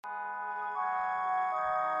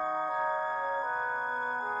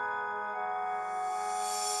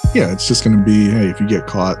Yeah, it's just going to be, hey, if you get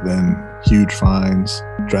caught, then huge fines,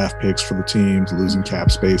 draft picks for the teams, losing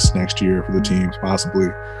cap space next year for the teams, possibly.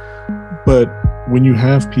 But when you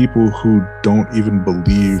have people who don't even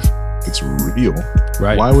believe it's real,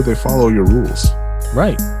 right? Why would they follow your rules?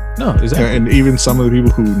 Right. No, exactly. And even some of the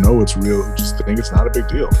people who know it's real who just think it's not a big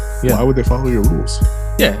deal. Yeah. Why would they follow your rules?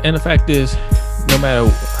 Yeah, and the fact is, no matter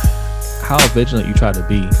how vigilant you try to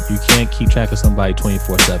be, you can't keep track of somebody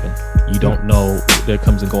 24/7. You don't know their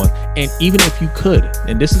comes and going. And even if you could,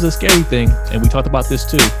 and this is a scary thing, and we talked about this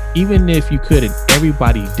too, even if you could and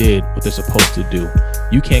everybody did what they're supposed to do,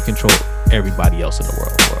 you can't control everybody else in the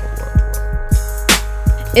world.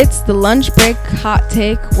 It's the lunch break hot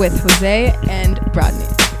take with Jose and Rodney.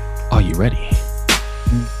 Are you ready?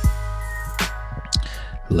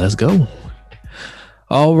 Let's go.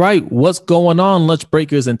 All right. What's going on, lunch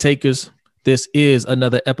breakers and takers? This is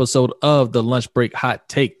another episode of the Lunch Break Hot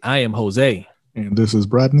Take. I am Jose. And this is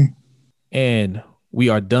Rodney. And we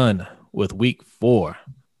are done with week 4.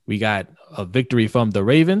 We got a victory from the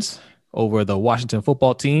Ravens over the Washington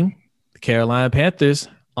football team. The Carolina Panthers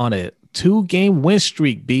on a 2-game win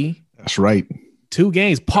streak, B. That's right. 2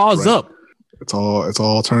 games. Pause up. It's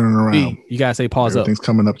all turning around. B, you gotta say pause up. Everything's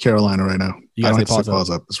coming up Carolina right now. You gotta say pause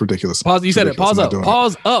up. It's ridiculous. Pause. You said it. Pause up.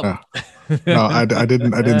 Pause up. Yeah. No, I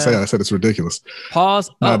didn't say it. I said it's ridiculous.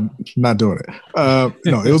 Pause up. Not doing it.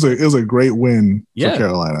 No, it was a great win for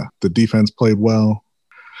Carolina. The defense played well.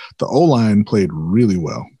 The O-line played really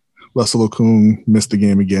well. Russell Okung missed the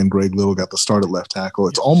game again. Greg Little got the start at left tackle.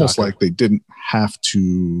 It's almost like they didn't have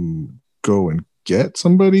to go and get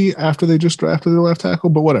somebody after they just drafted their left tackle,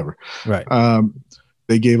 but whatever. Right.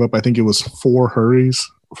 They gave up, I think it was 4 hurries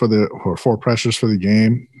or 4 pressures for the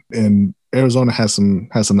game. And Arizona has some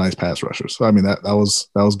nice pass rushers. So I mean that was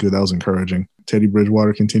good. That was encouraging. Teddy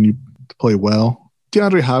Bridgewater continued to play well.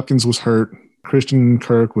 DeAndre Hopkins was hurt. Christian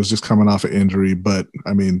Kirk was just coming off an injury, but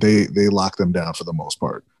I mean they locked them down for the most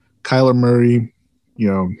part. Kyler Murray,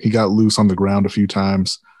 he got loose on the ground a few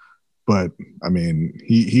times, but I mean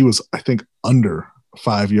he was, I think, under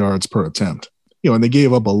 5 yards per attempt. And they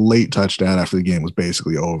gave up a late touchdown after the game was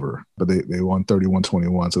basically over, but they won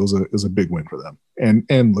 31-21. So it was a big win for them.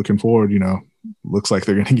 And looking forward, looks like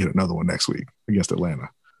they're going to get another one next week against Atlanta.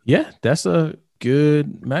 Yeah, that's a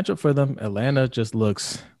good matchup for them. Atlanta just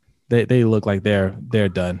looks, they look like they're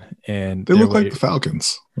done, and they look like the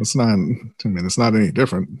Falcons. It's not any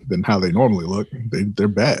different than how they normally look. They're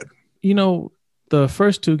bad. The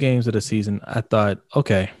first 2 games of the season, I thought,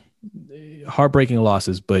 okay, heartbreaking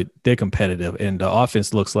losses, but they're competitive, and the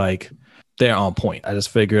offense looks like they're on point. I just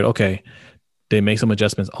figured, okay, they make some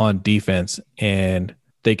adjustments on defense, and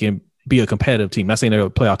they can be a competitive team. Not saying they're a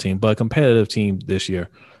playoff team, but a competitive team this year.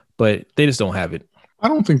 But they just don't have it. I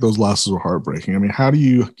don't think those losses were heartbreaking. I mean, how do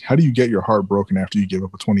you get your heart broken after you give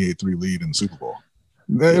up a 28-3 lead in the Super Bowl?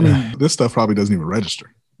 I mean, this stuff probably doesn't even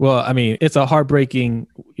register. Well, I mean, it's a heartbreaking,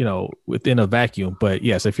 within a vacuum. But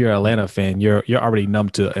yes, if you're an Atlanta fan, you're already numb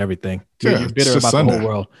to everything. You're bitter about Sunday. The whole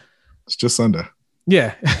world. It's just Sunday.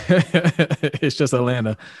 Yeah, it's just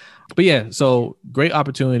Atlanta. But yeah, so great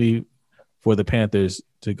opportunity for the Panthers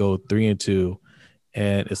to go 3-2,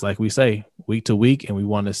 and it's like we say, week to week, and we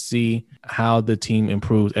want to see how the team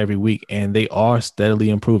improves every week, and they are steadily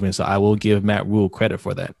improving. So I will give Matt Rule credit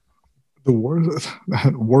for that. The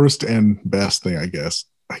worst and best thing, I guess.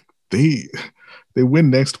 They win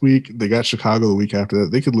next week. They got Chicago the week after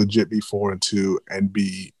that. They could legit be 4-2 and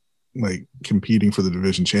be like competing for the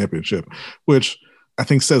division championship, which I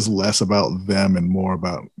think says less about them and more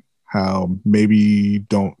about how maybe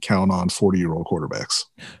don't count on 40-year-old quarterbacks.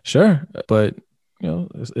 Sure, but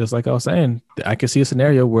it's like I was saying, I could see a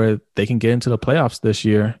scenario where they can get into the playoffs this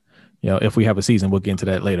year. If we have a season, we'll get into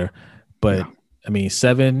that later. But yeah. I mean,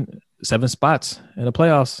 seven spots in the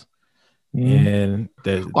playoffs. And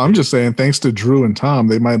I'm just saying, thanks to Drew and Tom,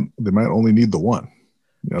 they might only need the one.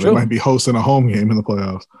 They might be hosting a home game in the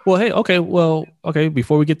playoffs. Well, hey, okay.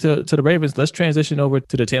 Before we get to the Ravens, let's transition over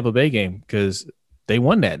to the Tampa Bay game because they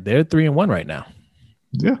won that. They're 3-1 right now.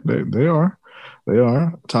 Yeah, they are. They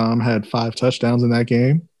are. Tom had 5 touchdowns in that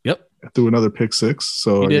game. Yep. Threw another pick 6.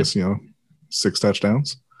 So I guess 6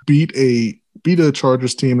 touchdowns. Beat a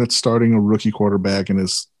Chargers team that's starting a rookie quarterback in I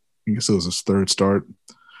guess it was his 3rd start.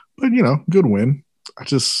 But, good win.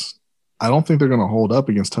 I don't think they're going to hold up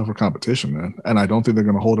against tougher competition, man. And I don't think they're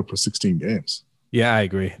going to hold up for 16 games. Yeah, I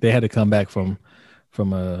agree. They had to come back from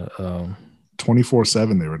a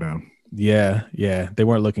 24-7 they were down. Yeah. They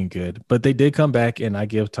weren't looking good. But they did come back, and I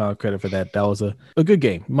give Tom credit for that. That was a good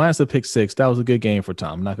game. Minus the pick 6, that was a good game for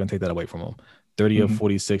Tom. I'm not going to take that away from him. 30 of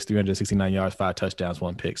 46, 369 yards, 5 touchdowns,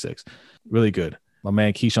 1 pick 6. Really good. My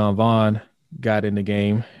man Keyshawn Vaughn got in the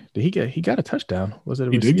game, He got a touchdoand? Was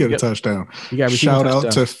it? He did get a touchdown. He got Shout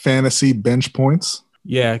out to fantasy bench points.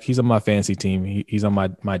 Yeah, he's on my fantasy team. He's on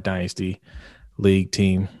my dynasty league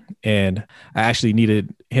team, and I actually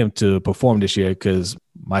needed him to perform this year because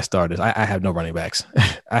my starters, I have no running backs.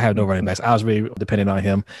 I have no running backs. I was really dependent on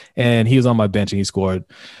him, and he was on my bench and he scored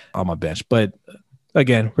on my bench. But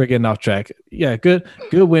again, we're getting off track. Yeah, good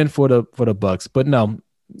win for the Bucks. But no,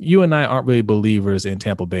 you and I aren't really believers in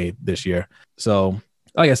Tampa Bay this year. So,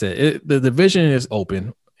 like I said, the division is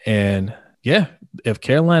open, and yeah, if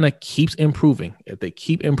Carolina keeps improving,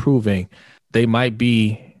 they might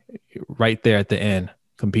be right there at the end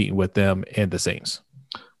competing with them and the Saints.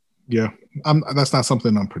 Yeah, that's not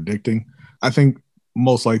something I'm predicting. I think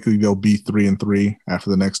most likely they'll be 3-3 after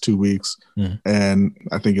the next 2 weeks, and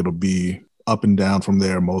I think it'll be up and down from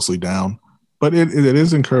there, mostly down. But it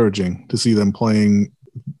is encouraging to see them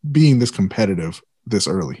being this competitive this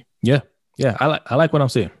early. Yeah, I like what I'm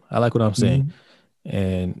seeing.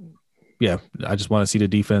 And yeah, I just want to see the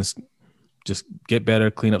defense just get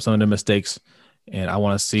better, clean up some of their mistakes. And I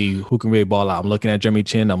want to see who can really ball out. I'm looking at Jeremy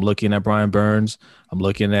Chin. I'm looking at Brian Burns. I'm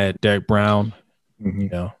looking at Derek Brown.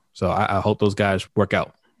 So I hope those guys work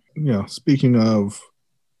out. Yeah. Speaking of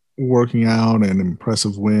working out and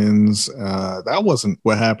impressive wins, that wasn't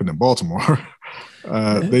what happened in Baltimore.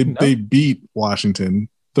 They beat Washington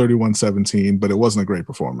 31-17, but it wasn't a great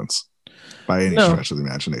performance by any stretch of the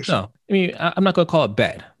imagination. No, I mean, I'm not going to call it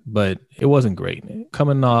bad, but it wasn't great.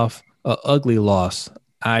 Coming off an ugly loss,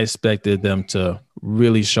 I expected them to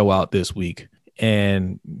really show out this week,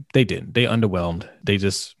 and they didn't. They underwhelmed. They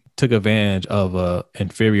just took advantage of an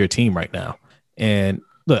inferior team right now. And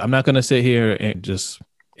look, I'm not going to sit here and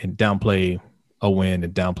downplay a win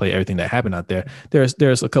and downplay everything that happened out there.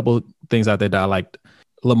 There's a couple things out there that I liked.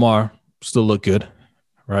 Lamar still looked good,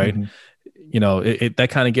 right? That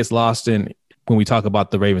kind of gets lost in when we talk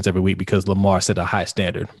about the Ravens every week because Lamar set a high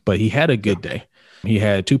standard, but he had a good day. He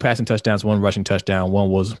had 2 passing touchdowns, 1 rushing touchdown, 1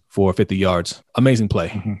 was for 50 yards. Amazing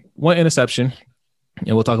play. 1 interception,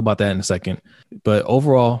 and we'll talk about that in a second. But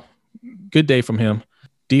overall, good day from him.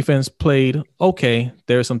 Defense played okay.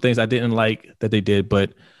 There are some things I didn't like that they did,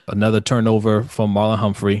 but another turnover from Marlon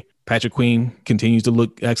Humphrey. Patrick Queen continues to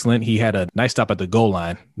look excellent. He had a nice stop at the goal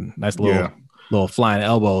line. Nice little flying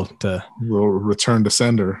elbow to little return to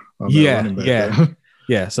sender.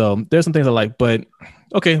 Yeah. So there's some things I like, but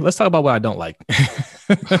okay, let's talk about what I don't like.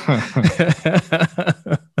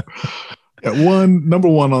 Number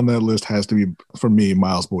one on that list has to be, for me,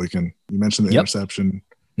 Miles Boykin. You mentioned the interception.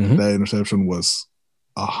 That interception was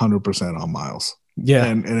 100% on Miles. Yeah.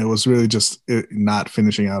 And it was really just not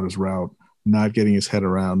finishing out his route, not getting his head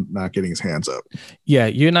around, not getting his hands up. Yeah,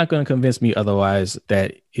 you're not going to convince me otherwise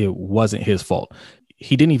that it wasn't his fault.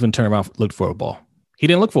 He didn't even turn around, look for a ball. He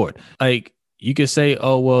didn't look for it. Like, you could say,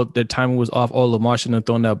 oh, well, the timing was off. Oh, Lamar shouldn't have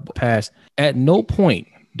thrown that pass. At no point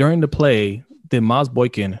during the play did Miles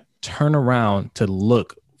Boykin turn around to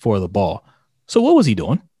look for the ball. So what was he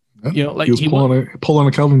doing? He was pulling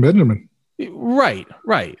a Kelvin Benjamin. Right.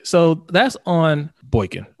 So that's on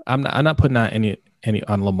Boykin. I'm not putting out any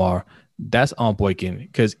on Lamar. That's on Boykin,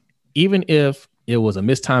 because even if it was a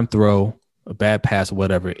mistimed throw, a bad pass, or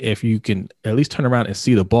whatever, if you can at least turn around and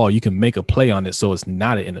see the ball, you can make a play on it so it's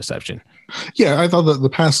not an interception. Yeah, I thought that the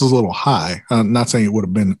pass was a little high. I'm not saying it would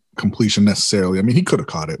have been completion necessarily. I mean, he could have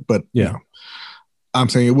caught it, but I'm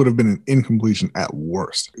saying it would have been an incompletion at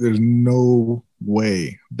worst. There's no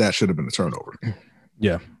way that should have been a turnover.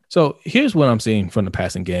 Yeah. So here's what I'm seeing from the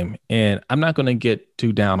passing game, and I'm not going to get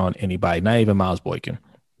too down on anybody, not even Miles Boykin.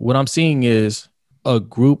 What I'm seeing is a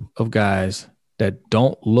group of guys that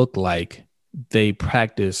don't look like they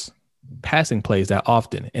practice passing plays that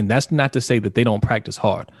often. And that's not to say that they don't practice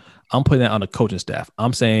hard. I'm putting that on the coaching staff.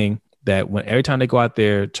 I'm saying that every time they go out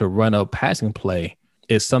there to run a passing play,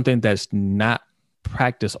 it's something that's not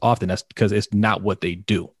practiced often. That's because it's not what they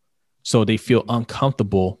do. So they feel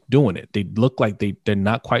uncomfortable doing it. They look like they're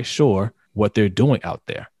not quite sure what they're doing out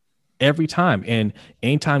there every time. And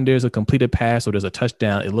anytime there's a completed pass or there's a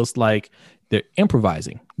touchdown, it looks like they're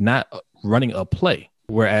improvising, not running a play.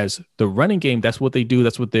 Whereas the running game, that's what they do.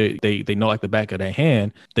 That's what they know like the back of their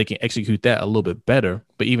hand. They can execute that a little bit better.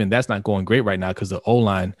 But even that's not going great right now because the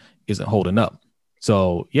O-line isn't holding up.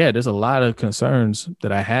 So, yeah, there's a lot of concerns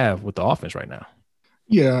that I have with the offense right now.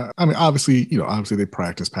 Yeah, I mean, obviously they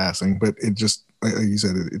practice passing, but it just, like you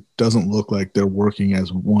said, it doesn't look like they're working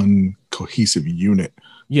as one cohesive unit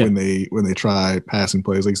when they try passing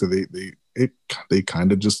plays. Like I said, they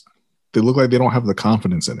kind of just, they look like they don't have the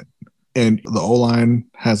confidence in it. And the O-line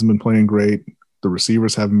hasn't been playing great. The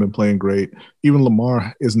receivers haven't been playing great. Even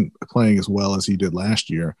Lamar isn't playing as well as he did last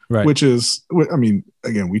year, Right. which is, I mean,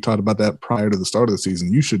 again, we talked about that prior to the start of the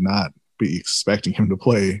season. You should not be expecting him to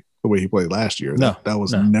play the way he played last year. That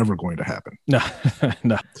was never going to happen. No,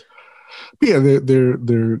 no. But yeah,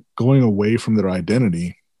 they're going away from their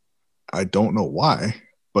identity. I don't know why,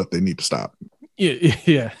 but they need to stop.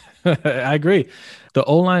 Yeah. I agree. The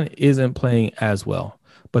O-line isn't playing as well,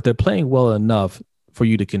 but they're playing well enough for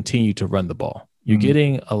you to continue to run the ball. You're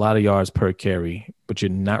getting a lot of yards per carry, but you're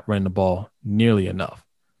not running the ball nearly enough.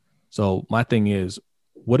 So my thing is,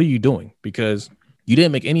 what are you doing? Because you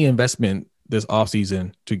didn't make any investment this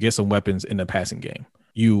offseason to get some weapons in the passing game.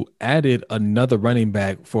 You added another running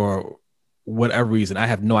back for whatever reason. I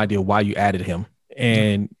have no idea why you added him.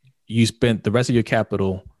 And you spent the rest of your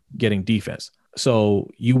capital getting defense. So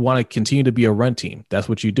you want to continue to be a run team. That's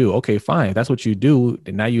what you do. Okay, fine. That's what you do.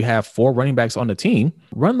 And now you have 4 running backs on the team.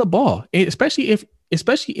 Run the ball, especially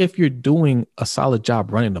if you're doing a solid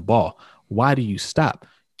job running the ball. Why do you stop?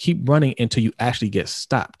 Keep running until you actually get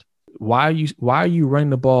stopped. Why are you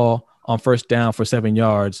running the ball on first down for 7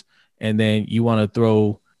 yards, and then you want to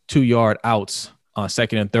throw 2-yard outs on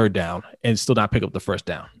second and third down and still not pick up the first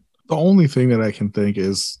down? The only thing that I can think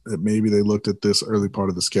is that maybe they looked at this early part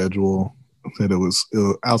of the schedule, that it was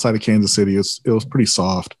outside of Kansas City. It was pretty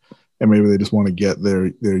soft, and maybe they just want to get their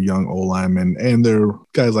young O-linemen and their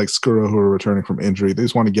guys like Skura who are returning from injury. They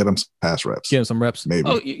just want to get them some pass reps. Get them some reps. Maybe.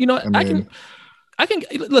 Oh, you know, I can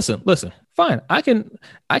listen. Fine, I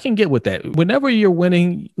can get with that. Whenever you're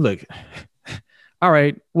winning, look. All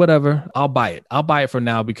right, whatever. I'll buy it. I'll buy it for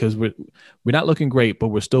now because we're not looking great, but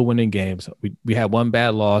we're still winning games. We had one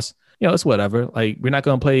bad loss. You know, it's whatever. Like, we're not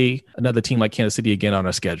going to play another team like Kansas City again on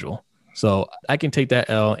our schedule. So I can take that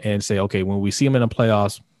L and say, okay, when we see them in the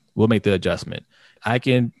playoffs, we'll make the adjustment. I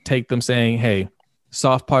can take them saying, hey,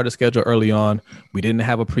 soft part of the schedule early on. We didn't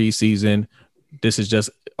have a preseason. This is just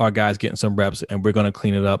our guys getting some reps and we're going to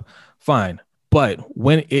clean it up. Fine. But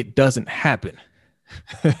when it doesn't happen,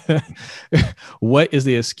 what is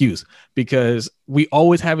the excuse? Because we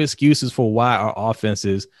always have excuses for why our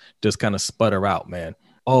offenses just kind of sputter out, man.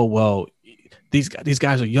 Oh, well, these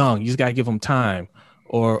guys are young. You just got to give them time.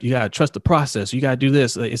 Or you got to trust the process. You got to do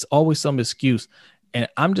this. It's always some excuse. And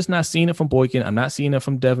I'm just not seeing it from Boykin. I'm not seeing it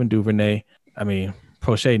from Devin Duvernay. I mean,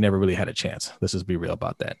 Prochet never really had a chance. Let's just be real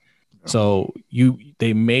about that. So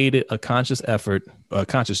they made it a conscious effort, a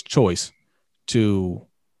conscious choice to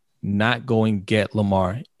not go and get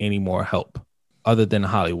Lamar any more help other than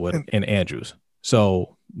Hollywood and Andrews.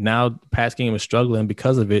 So now the pass game is struggling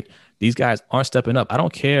because of it. These guys aren't stepping up. I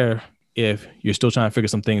don't care if you're still trying to figure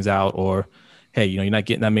some things out or, hey, you know, you're not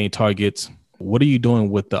getting that many targets. What are you doing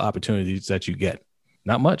with the opportunities that you get?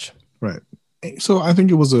 Not much. Right. So I think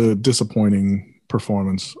it was a disappointing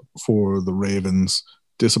performance for the Ravens,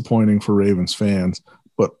 disappointing for Ravens fans,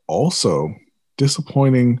 but also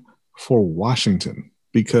disappointing for Washington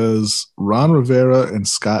because Ron Rivera and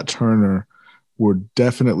Scott Turner were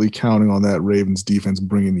definitely counting on that Ravens defense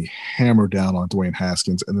bringing the hammer down on Dwayne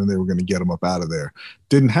Haskins, and then they were going to get him up out of there.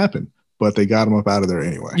 Didn't happen. But they got him up out of there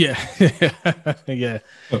anyway. Yeah. Yeah.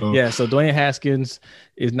 Uh-oh. Yeah. So Dwayne Haskins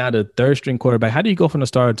is not a third string quarterback. How do you go from the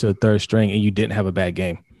starter to a third string and you didn't have a bad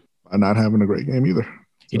game? By not having a great game either.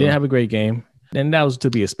 You didn't have a great game. And that was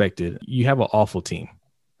to be expected. You have an awful team.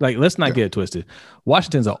 Like, let's not get it twisted.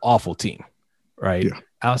 Washington's an awful team, right? Yeah.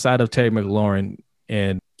 Outside of Terry McLaurin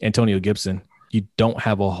and Antonio Gibson, you don't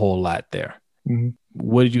have a whole lot there. Mm-hmm.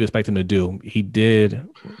 What did you expect him to do? He did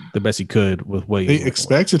the best he could with what they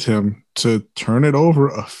expected him to turn it over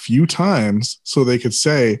a few times so they could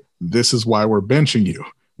say, this is why we're benching you.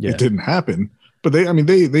 Yeah. It didn't happen. But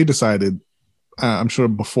they decided, I'm sure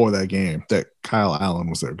before that game, that Kyle Allen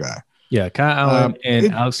was their guy. Yeah, Kyle Allen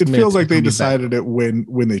and Alex Smith. It feels like they decided it when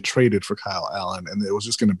they traded for Kyle Allen, and it was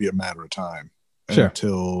just going to be a matter of time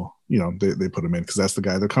until, you know, they put him in because that's the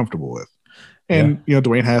guy they're comfortable with. And, you know,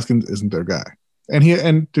 Dwayne Haskins isn't their guy.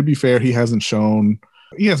 And to be fair, he hasn't shown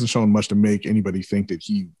much to make anybody think that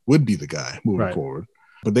he would be the guy moving forward.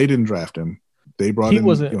 But they didn't draft him. They brought in,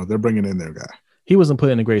 you know, they're bringing in their guy. He wasn't put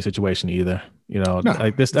in a great situation either. You know,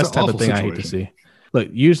 like this, that's the type of thing situation. I hate to see. Look,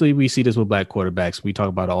 usually we see this with black quarterbacks. We talk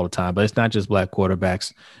about it all the time, but it's not just black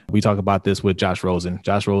quarterbacks. We talk about this with Josh Rosen.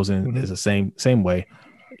 Josh Rosen is the same way.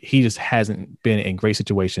 He just hasn't been in great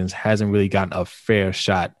situations, hasn't really gotten a fair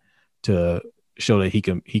shot to show that he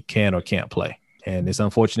can or can't play. And it's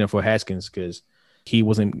unfortunate for Haskins because he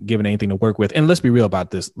wasn't given anything to work with. And let's be real about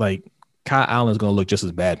this. Like, Kyle Allen's going to look just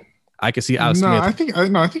as bad. I can see Alex Smith. I think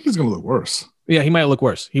he's going to look worse. Yeah, he might look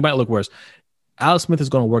worse. Alex Smith is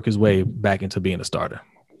going to work his way back into being a starter.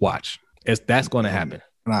 Watch. That's going to happen.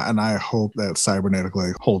 And I hope that cybernetic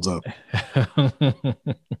leg holds up. I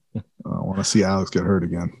want to see Alex get hurt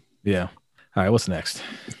again. Yeah. All right. What's next?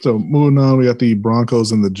 So moving on, we got the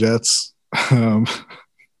Broncos and the Jets. I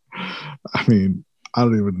mean, I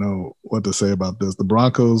don't even know what to say about this. The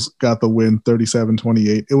Broncos got the win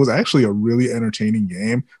 37-28. It was actually a really entertaining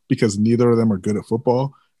game because neither of them are good at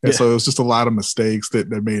football. And so it was just a lot of mistakes that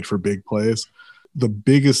made for big plays. The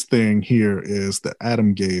biggest thing here is that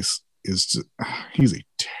Adam Gase is just, he's a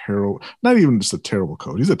terrible, not even just a terrible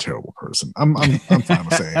coach. He's a terrible person. I'm fine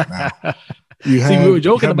with saying it now. We were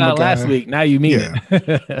joking about it last week. Now you mean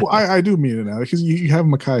it. Well, I do mean it now because you have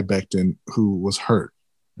Mekhi Becton who was hurt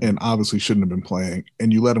and obviously shouldn't have been playing,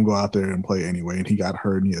 and you let him go out there and play anyway, and he got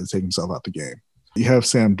hurt and he had to take himself out the game. You have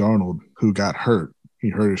Sam Darnold who got hurt. He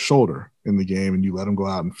hurt his shoulder in the game, and you let him go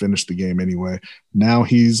out and finish the game anyway. Now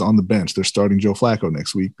he's on the bench. They're starting Joe Flacco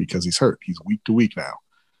next week because he's hurt. He's week to week now.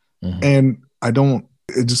 Mm-hmm. And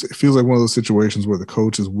it feels like one of those situations where the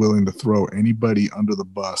coach is willing to throw anybody under the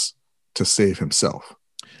bus to save himself.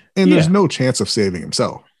 And there's no chance of saving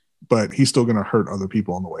himself, but he's still going to hurt other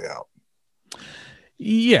people on the way out.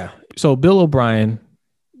 Yeah. So Bill O'Brien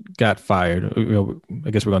got fired. I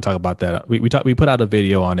guess we're going to talk about that. We put out a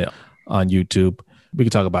video on it on YouTube. We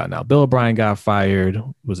can talk about it now. Bill O'Brien got fired.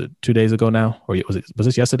 Was it 2 days ago now? Or was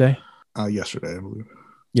this yesterday? Yesterday, I believe.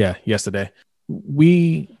 Yeah, yesterday.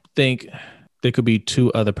 We think there could be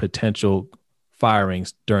two other potential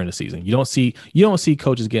firings during the season. You don't see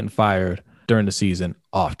coaches getting fired during the season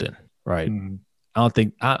often, right? Mm-hmm.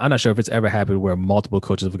 I'm not sure if it's ever happened where multiple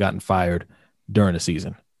coaches have gotten fired during the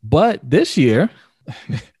season. But this year,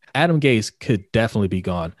 Adam Gase could definitely be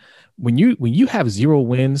gone. When you have 0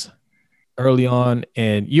 wins early on,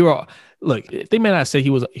 and they may not say he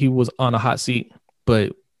was on a hot seat,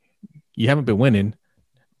 but you haven't been winning.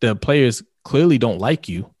 The players clearly don't like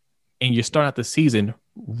you, and you're starting out the season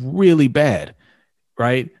really bad,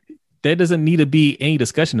 right? There doesn't need to be any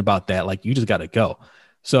discussion about that. Like, you just got to go.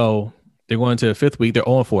 So they're going to the 5th week. They're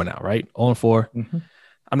 0-4 now, right? 0-4. Mm-hmm.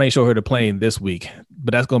 I'm not sure who they're playing this week,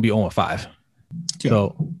 but that's going to be 0-5. Yeah.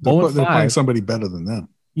 So they're playing somebody better than them.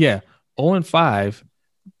 Yeah, 0-5.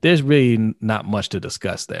 There's really not much to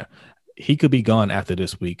discuss there. He could be gone after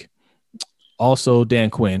this week. Also, Dan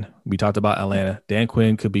Quinn. We talked about Atlanta. Dan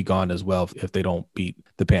Quinn could be gone as well if they don't beat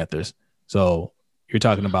the Panthers. So you're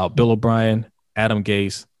talking about Bill O'Brien, Adam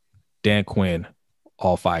Gase, Dan Quinn,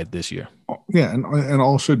 all 5 this year. Yeah, and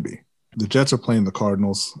all should be. The Jets are playing the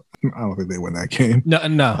Cardinals. I don't think they win that game.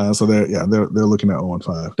 No. So they're looking at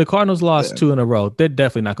 0-5. The Cardinals lost 2 in a row. They're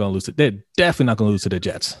definitely not going to lose it. They're definitely not going to lose to the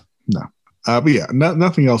Jets. No. But yeah,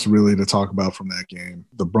 nothing else really to talk about from that game.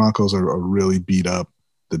 The Broncos are really beat up.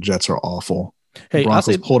 The Jets are awful. Hey, the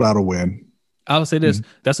Broncos pulled out a win. I would say this.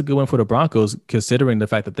 Mm-hmm. That's a good win for the Broncos, considering the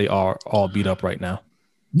fact that they are all beat up right now.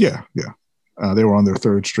 Yeah. They were on their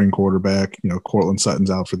 3rd string quarterback. Cortland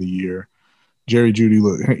Sutton's out for the year. Jerry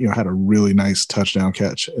Jeudy, had a really nice touchdown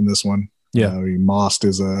catch in this one. Yeah, he mossed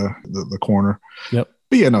the corner. Yep.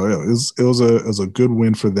 But yeah, no, it was a good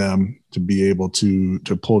win for them to be able to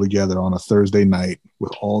pull together on a Thursday night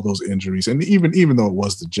with all those injuries, and even though it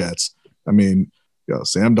was the Jets, I mean,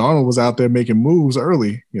 Sam Darnold was out there making moves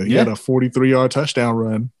early. He had a 43-yard touchdown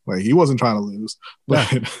run. Like, he wasn't trying to lose. But,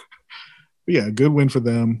 but yeah, good win for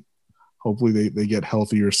them. Hopefully they get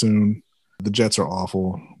healthier soon. The Jets are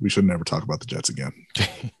awful. We should never talk about the Jets again.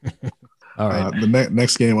 All right. The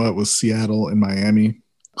next game up was Seattle and Miami.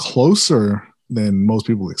 Closer than most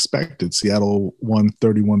people expected. Seattle won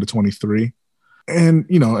 31-23. And,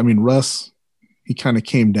 Russ, he kind of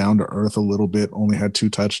came down to earth a little bit, only had 2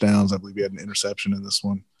 touchdowns. I believe he had an interception in this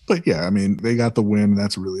one. But, yeah, they got the win.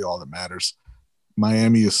 That's really all that matters.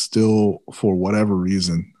 Miami is still, for whatever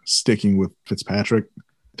reason, sticking with Fitzpatrick.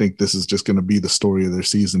 I think this is just going to be the story of their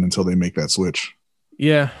season until they make that switch.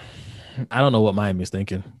 Yeah. I don't know what Miami's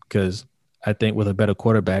thinking, because I think with a better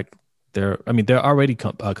quarterback, they're already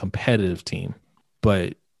a competitive team,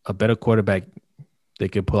 but a better quarterback, they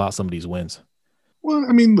could pull out some of these wins. Well,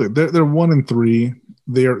 look, they're 1-3.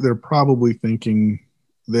 They're probably thinking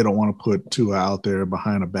they don't want to put Tua out there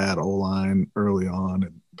behind a bad O-line early on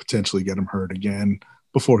and potentially get him hurt again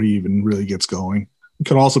before he even really gets going. You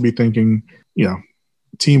could also be thinking,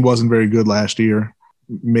 team wasn't very good last year.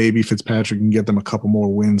 Maybe Fitzpatrick can get them a couple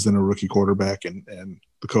more wins than a rookie quarterback, and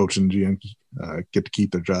the coach and GM get to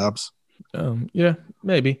keep their jobs. Yeah,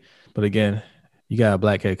 maybe. But again, you got a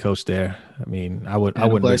black head coach there. I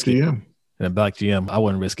wouldn't risk it. And a black GM, I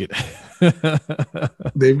wouldn't risk it.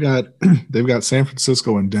 They've got San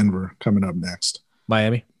Francisco and Denver coming up next.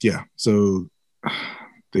 Miami? Yeah. So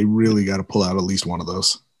they really got to pull out at least one of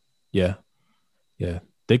those. Yeah. Yeah.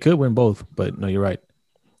 They could win both, but no, you're right.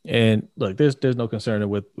 And look, there's no concern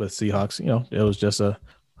with Seahawks. It was just a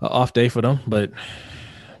off day for them, but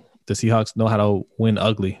the Seahawks know how to win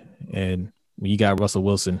ugly. And when you got Russell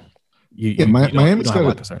Wilson, you don't have a lot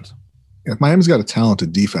of concerns. Miami's got a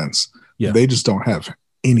talented defense. Yeah. They just don't have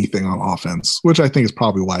anything on offense, which I think is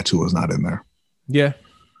probably why Tua's not in there. Yeah.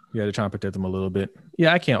 Yeah, they're trying to protect them a little bit.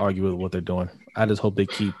 Yeah, I can't argue with what they're doing. I just hope they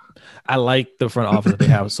keep – I like the front office that they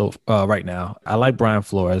have right now. I like Brian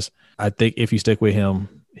Flores. I think if you stick with him,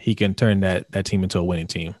 he can turn that team into a winning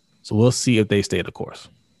team. So we'll see if they stay the course.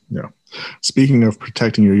 Yeah. Speaking of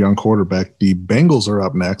protecting your young quarterback, the Bengals are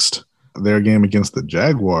up next. Their game against the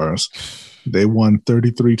Jaguars, they won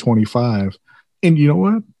 33-25. And you know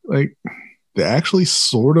what? Like, they actually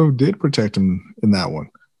sort of did protect him in that one.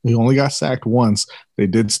 He only got sacked once. They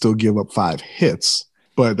did still give up 5 hits,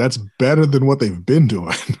 but that's better than what they've been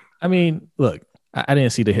doing. I mean, look, I didn't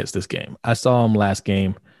see the hits this game. I saw him last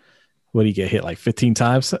game. What did he get hit like 15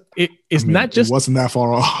 times? It wasn't that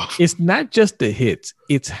far off. It's not just the hits.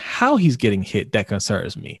 It's how he's getting hit that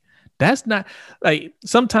concerns me. That's not like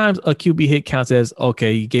sometimes a QB hit counts as,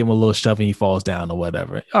 okay, you gave him a little shove and he falls down or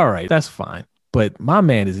whatever. All right, that's fine. But my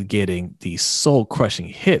man is getting these soul crushing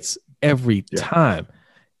hits every time.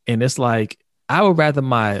 And it's like, I would rather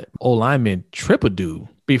my old lineman trip a dude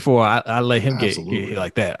before I let him get hit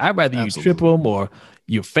like that. I'd rather you trip him or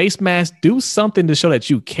you face mask, do something to show that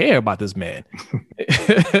you care about this man.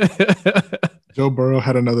 Joe Burrow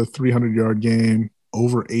had another 300-yard game,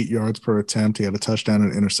 over 8 yards per attempt. He had a touchdown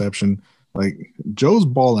and interception. Like, Joe's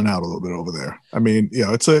balling out a little bit over there. I mean,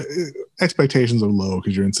 expectations are low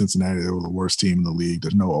because you're in Cincinnati. They were the worst team in the league.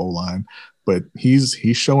 There's no O-line. But he's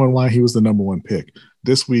showing why he was the number one pick.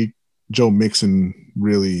 This week, Joe Mixon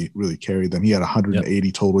really, really carried them. He had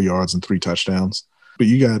 180 total yards and 3 touchdowns. But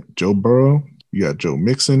you got Joe Burrow, you got Joe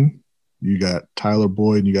Mixon, you got Tyler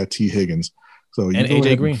Boyd, and you got T. Higgins. So you and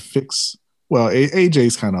AJ Green.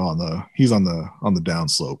 AJ's kind of on the down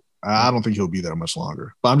slope. I don't think he'll be there much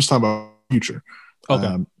longer. But I'm just talking about future.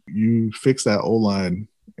 Okay. You fix that O-line,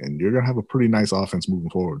 and you're gonna have a pretty nice offense moving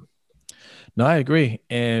forward. No, I agree.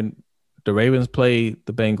 And the Ravens play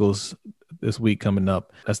the Bengals this week coming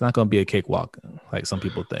up. That's not going to be a cakewalk like some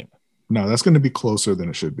people think. No, that's going to be closer than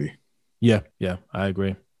it should be. Yeah, I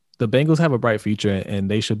agree. The Bengals have a bright future, and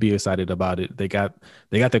they should be excited about it. They got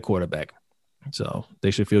their quarterback, so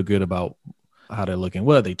they should feel good about how they're looking.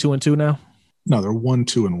 What are they, 2-2 now? No, they're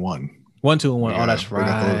 1-2-1. 1-2-1. Oh, that's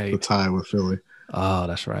right. The tie with Philly. Oh,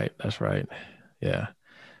 that's right. Yeah.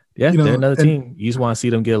 They're another team. You just want to see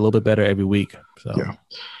them get a little bit better every week. So yeah.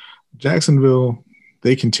 Jacksonville,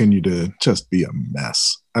 they continue to just be a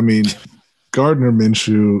mess. I mean, Gardner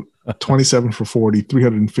Minshew, 27 for 40,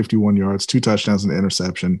 351 yards, 2 touchdowns and an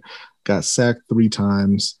interception, got sacked 3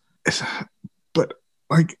 times. But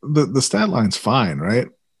like the stat line's fine, right?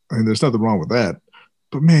 I mean, there's nothing wrong with that.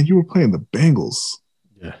 But man, you were playing the Bengals.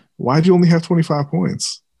 Yeah. Why'd you only have 25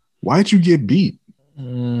 points? Why'd you get beat?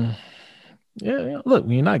 Yeah, look,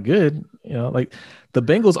 you're not good. Like the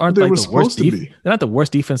Bengals aren't like the worst. They're not the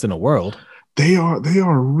worst defense in the world. They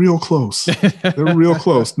are real close. They're real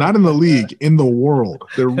close. Not in the league, in the world.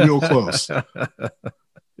 They're real close.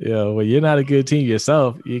 Yeah, well, you're not a good team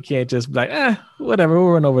yourself. You can't just be like, whatever,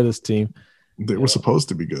 we'll run over this team. They were supposed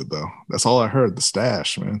to be good, though. That's all I heard. The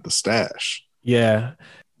stash, man. The stash. Yeah.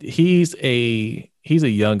 He's a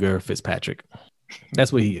younger Fitzpatrick.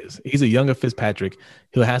 That's what he is. He's a younger Fitzpatrick.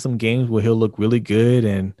 He'll have some games where he'll look really good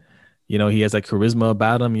and, he has like charisma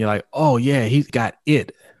about him. You're like, oh, yeah, he's got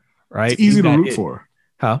it, right? It's easy to root for.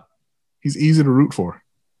 How? He's easy to root for.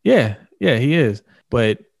 Yeah, he is.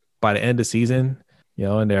 But by the end of the season,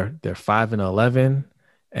 and they're 5-11,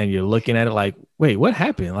 and you're looking at it like, wait, what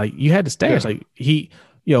happened? Like you had the stash. Like he,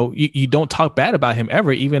 you don't talk bad about him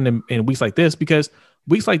ever, even in weeks like this, because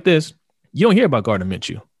weeks like this, you don't hear about Gardner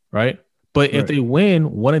Minshew, right? But if they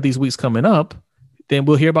win one of these weeks coming up, then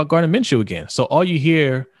we'll hear about Gardner Minshew again. So all you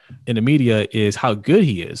hear in the media is how good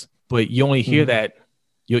he is, but you only hear that.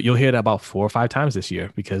 You'll hear that about 4 or 5 times this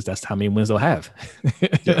year because that's how many wins they'll have.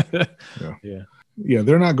 Yeah,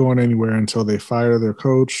 they're not going anywhere until they fire their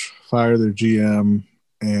coach, fire their GM,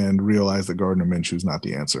 and realize that Gardner Minshew is not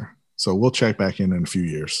the answer. So we'll check back in a few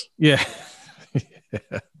years. Yeah.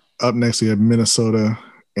 Up next, we have Minnesota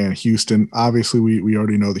and Houston. Obviously, we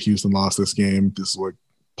already know that Houston lost this game. This is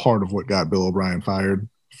part of what got Bill O'Brien fired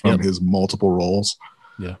from his multiple roles.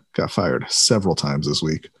 Yeah, got fired several times this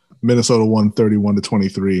week. Minnesota won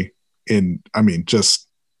 31-23. And I mean,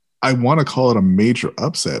 I want to call it a major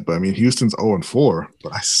upset, but I mean, Houston's 0-4,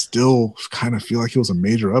 but I still kind of feel like it was a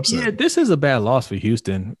major upset. Yeah, this is a bad loss for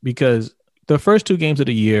Houston because the first 2 games of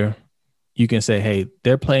the year, you can say, hey,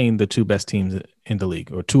 they're playing the two best teams in the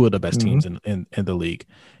league, or two of the best teams in the league.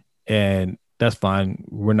 And that's fine.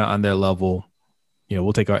 We're not on their level.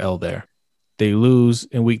 We'll take our L there. They lose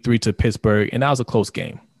in week 3 to Pittsburgh, and that was a close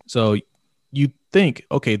game. So you think,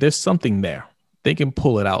 okay, there's something there. They can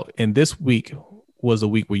pull it out. And this week was a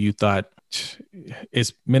week where you thought,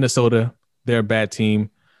 it's Minnesota. They're a bad team.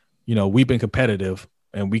 We've been competitive,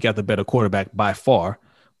 and we got the better quarterback by far.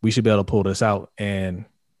 We should be able to pull this out, and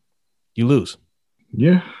you lose.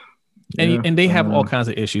 Yeah. And they have all kinds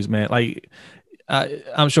of issues, man. Like,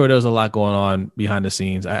 I'm sure there's a lot going on behind the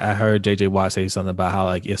scenes. I heard JJ Watt say something about how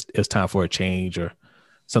like it's time for a change or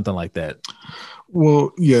something like that.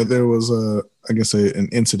 Well, yeah, there was an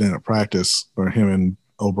incident at practice where him and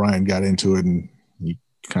O'Brien got into it, and he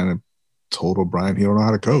kind of told O'Brien he don't know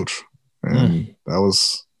how to coach, and that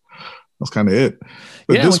was kind of it.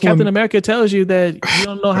 But when Captain America tells you that you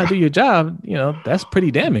don't know how to do your job, that's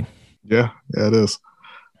pretty damning. Yeah, it is.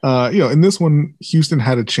 In this one, Houston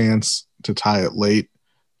had a chance to tie it late.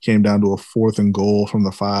 Came down to a 4th and goal from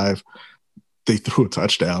the 5. They threw a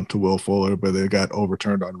touchdown to Will Fuller, but they got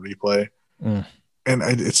overturned on replay. And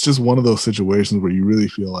it's just one of those situations where you really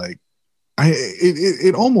feel like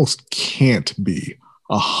it almost can't be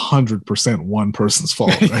 100% one person's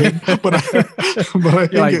fault, right? but I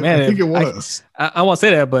think it was. I won't say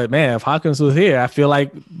that, but man, if Hawkins was here, I feel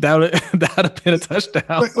like that would have been a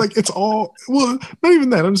touchdown. Like it's all, well, not even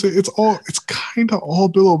that. I'm saying it's kind of all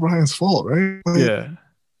Bill O'Brien's fault, right? Yeah.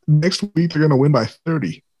 Next week they're going to win by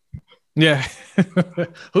 30. Yeah.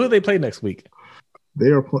 Who do they play next week? They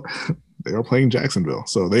are playing Jacksonville,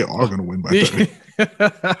 so they are going to win by 30.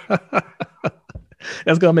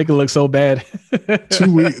 That's gonna make it look so bad.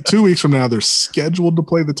 2 weeks from now, they're scheduled to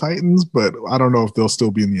play the Titans, but I don't know if they'll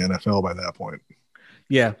still be in the NFL by that point.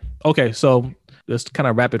 Yeah. Okay. So let's kind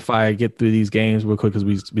of rapid fire get through these games real quick because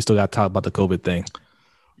we still got to talk about the COVID thing.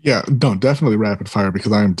 Yeah. No, definitely rapid fire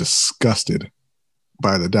because I am disgusted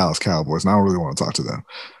by the Dallas Cowboys, and I don't really want to talk to them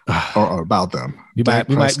or about them. We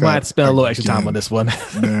might spend a little extra time on this one.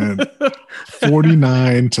 Man,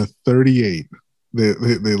 49-38. They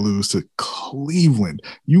lose to Cleveland.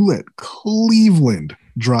 You let Cleveland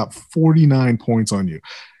drop 49 points on you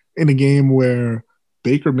in a game where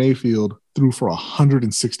Baker Mayfield threw for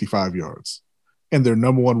 165 yards and their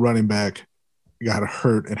number one running back got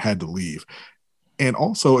hurt and had to leave. And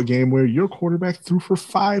also a game where your quarterback threw for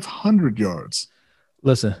 500 yards.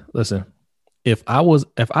 Listen. If I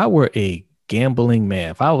were a gambling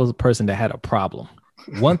man, if I was a person that had a problem,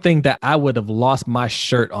 one thing that I would have lost my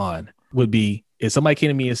shirt on would be if somebody came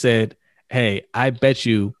to me and said, hey, I bet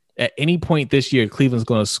you at any point this year, Cleveland's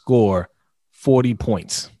going to score 40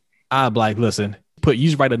 points. I'd be like, listen, you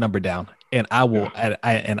just write a number down and I will,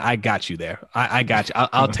 and I got you there. I got you.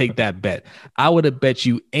 I'll take that bet. I would have bet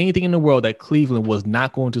you anything in the world that Cleveland was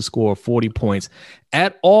not going to score 40 points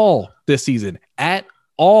at all this season, at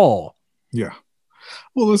all. Yeah.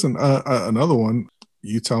 Well, listen, another one.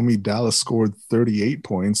 You tell me Dallas scored 38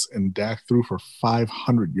 points and Dak threw for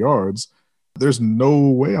 500 yards. There's no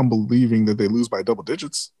way I'm believing that they lose by double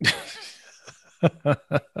digits.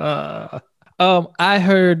 I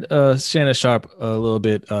heard Shannon Sharp a little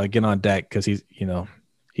bit get on Dak because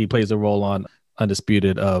he plays the role on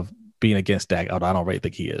Undisputed of being against Dak, although I don't really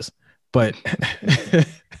think he is. But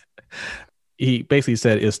he basically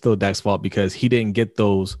said it's still Dak's fault because he didn't get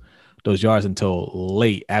those yards until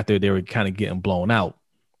late after they were kind of getting blown out.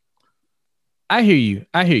 I hear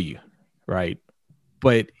you, right?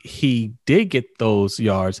 But he did get those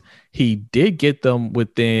yards. He did get them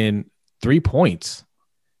within 3 points.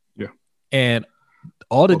 Yeah. And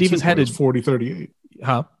all the defense had to 40-38.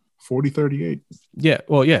 Huh? 40-38. Yeah.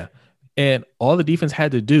 Well, yeah. And all the defense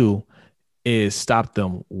had to do is stop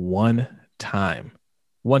them one time.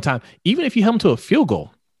 Even if you held them to a field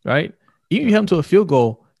goal, right? Even if you held them to a field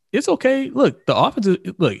goal, it's okay. Look,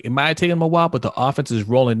 it might have taken them a while, but the offense is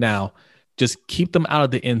rolling now. Just keep them out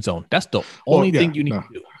of the end zone. That's the only thing you need to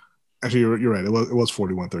do. Actually, you're right. It was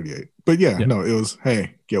 41-38. But yeah, no, it was,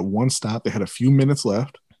 hey, get one stop. They had a few minutes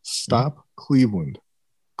left. Stop Cleveland.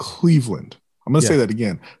 I'm going to say that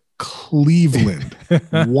again. Cleveland.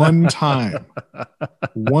 One time.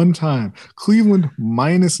 Cleveland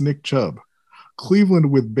minus Nick Chubb. Cleveland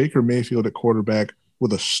with Baker Mayfield at quarterback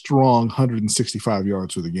with a strong 165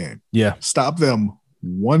 yards for the game. Yeah. Stop them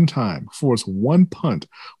one time, force one punt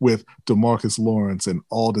with DeMarcus Lawrence and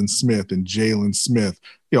Aldon Smith and Jalen Smith,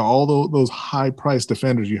 all those high-priced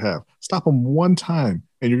defenders you have. Stop them one time,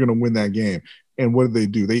 and you're going to win that game. And what did they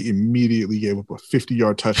do? They immediately gave up a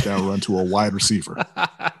 50-yard touchdown run to a wide receiver.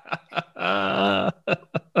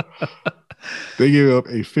 They gave up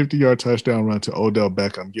a 50-yard touchdown run to Odell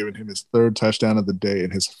Beckham, giving him his third touchdown of the day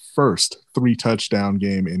and his first 3-touchdown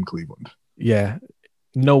game in Cleveland. Yeah.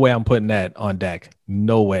 No way I'm putting that on Dak.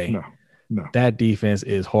 No way. No. That defense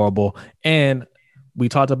is horrible. And we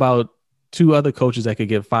talked about 2 other coaches that could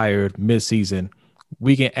get fired mid-season.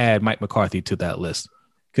 We can add Mike McCarthy to that list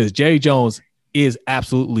because Jerry Jones is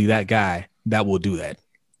absolutely that guy that will do that.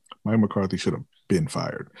 Mike McCarthy should have been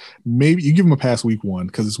fired. Maybe you give him a pass week 1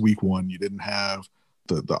 because it's week 1. You didn't have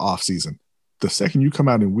the off season. The second you come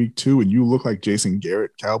out in week 2 and you look like Jason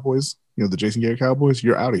Garrett Cowboys, the Jason Garrett Cowboys,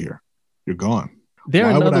 you're out of here. You're gone.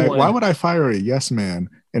 Why would I fire a yes man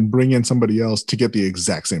and bring in somebody else to get the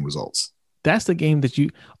exact same results? That's the game that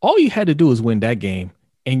all you had to do is win that game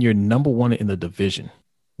and you're number 1 in the division.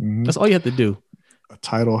 Mm-hmm. That's all you have to do. A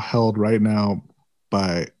title held right now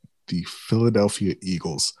by the Philadelphia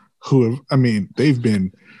Eagles, who have, they've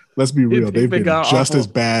been, let's be real, they've been just as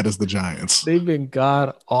bad as the Giants. They've been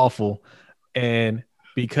god awful. And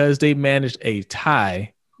because they managed a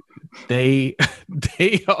tie, they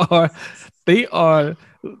are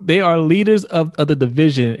leaders of the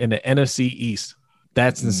division in the NFC East.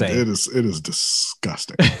 That's insane. It is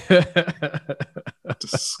disgusting.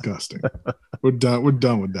 Disgusting. We're done with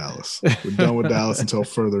Dallas. We're done with Dallas until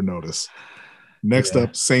further notice. Next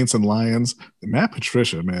up, Saints and Lions. Matt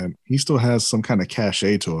Patricia, man, he still has some kind of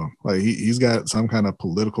cachet to him. Like he's got some kind of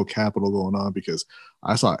political capital going on because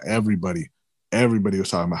I saw everybody was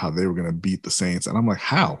talking about how they were going to beat the Saints. And I'm like,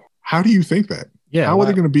 how? How do you think that? Yeah. How are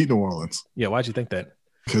they going to beat New Orleans? Yeah. Why'd you think that?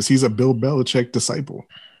 Because he's a Bill Belichick disciple.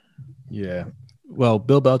 Yeah. Well,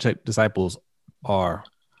 Bill Belichick disciples are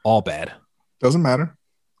all bad. Doesn't matter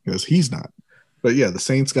because he's not. But yeah, the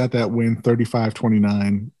Saints got that win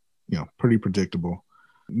 35-29, pretty predictable.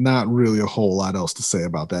 Not really a whole lot else to say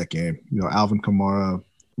about that game. Alvin Kamara,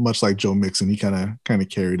 much like Joe Mixon, he kind of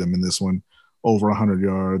carried them in this one, over 100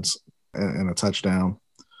 yards and a touchdown.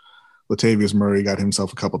 Latavius Murray got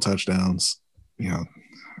himself a couple touchdowns,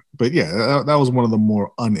 But yeah, that was one of the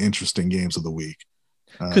more uninteresting games of the week.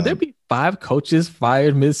 Could there be 5 coaches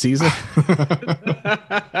fired mid-season?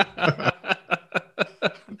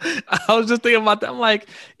 I was just thinking about that. I'm like,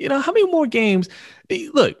 how many more games?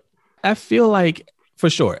 Look, I feel like for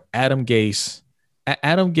sure Adam Gase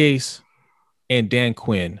and Dan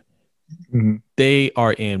Quinn, mm-hmm. They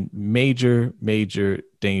are in major danger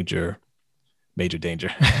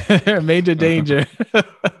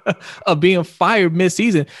of being fired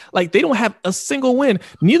mid-season. Like they don't have a single win.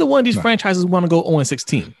 Neither one of these franchises want to go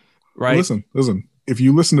 0-16, right? Listen. If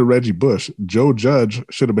you listen to Reggie Bush, Joe Judge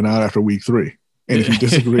should have been out after week 3. And if you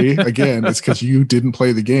disagree, again, it's because you didn't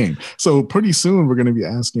play the game. So pretty soon we're going to be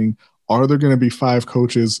asking, are there going to be 5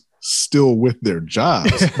 coaches still with their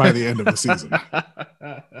jobs by the end of the season?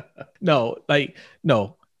 No.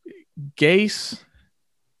 Gase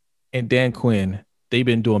and Dan Quinn, they've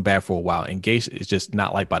been doing bad for a while, and Gase is just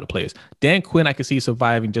not liked by the players. Dan Quinn, I can see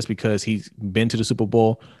surviving just because he's been to the Super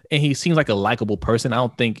Bowl, and he seems like a likable person. I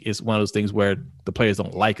don't think it's one of those things where the players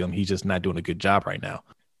don't like him. He's just not doing a good job right now.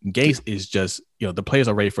 Gase is just, the players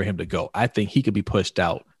are ready for him to go. I think he could be pushed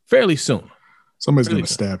out fairly soon. Somebody's going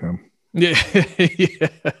to stab him. Yeah.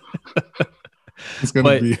 It's going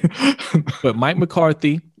to be. But Mike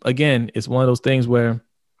McCarthy, again, it's one of those things where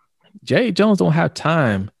Jerry Jones don't have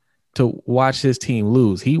time to watch his team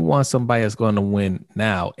lose. He wants somebody that's going to win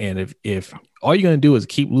now. And if all you're going to do is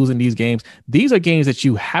keep losing these games, these are games that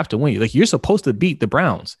you have to win. Like you're supposed to beat the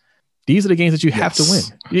Browns. These are the games that you have to win.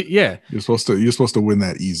 Yeah, you're supposed to win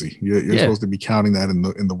that easy. You're supposed to be counting that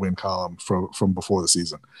in the win column from before the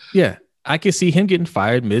season. Yeah, I can see him getting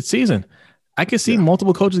fired mid-season. I can see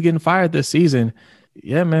multiple coaches getting fired this season.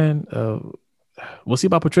 Yeah, man. We'll see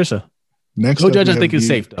about Patricia. Next, Joe Judge, I think is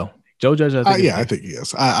safe though. Joe Judge, I think he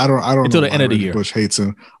is. I don't until know the end of the year. Bush hates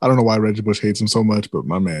him. I don't know why Reggie Bush hates him so much, but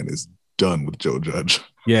my man is done with Joe Judge.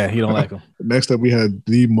 Yeah, he don't like him. Next up, we had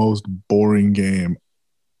the most boring game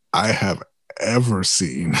I have ever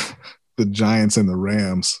seen. The Giants and the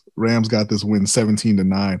Rams. Rams got this win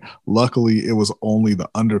 17-9. Luckily, it was only the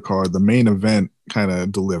undercard. The main event kind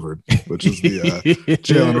of delivered, which is the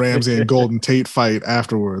Jalen Ramsey and Golden Tate fight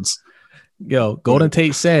afterwards. Yo, Golden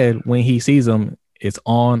Tate said when he sees him, it's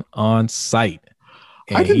on site.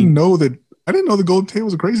 And I didn't know that Golden Tate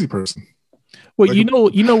was a crazy person. Well, like, you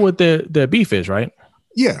know what the beef is, right?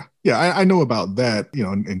 Yeah, I know about that,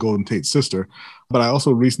 and Golden Tate's sister. But I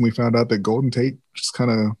also recently found out that Golden Tate just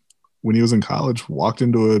kind of, when he was in college, walked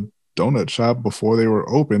into a donut shop before they were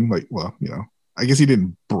open. Like, well, I guess he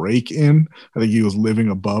didn't break in. I think he was living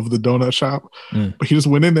above the donut shop. But he just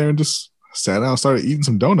went in there and just sat down and started eating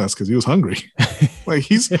some donuts because he was hungry. Like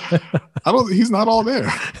he's not all there.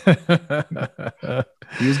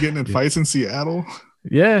 He was getting in fights in Seattle.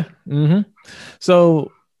 Yeah. Mm-hmm.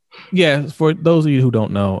 So, yeah, for those of you who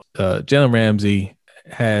don't know, Jalen Ramsey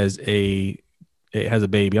has a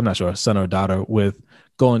baby. I'm not sure, a son or a daughter with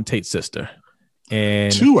Golden Tate's sister.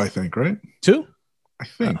 And 2, I think, right? 2? I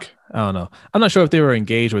think. I don't know. I'm not sure if they were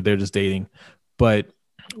engaged or they're just dating. But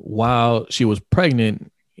while she was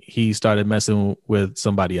pregnant, he started messing with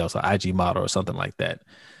somebody else, an IG model or something like that,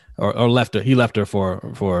 or left her. He left her for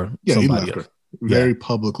somebody else. Very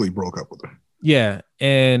publicly broke up with her. Yeah,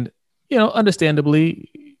 and understandably,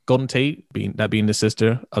 Golden Tate, being the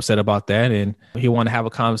sister, upset about that, and he wanted to have a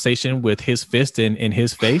conversation with his fist in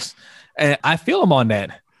his face, and I feel him on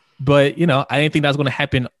that. But I didn't think that was going to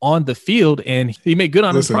happen on the field, and he made good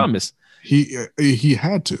on his promise. He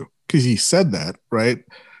had to, because he said that, right?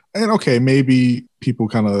 And okay, maybe people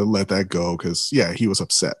kind of let that go because he was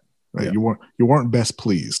upset, right? Yeah. You weren't best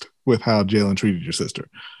pleased with how Jalen treated your sister.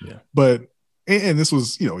 Yeah. But and this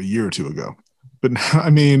was a year or 2 ago. But now, I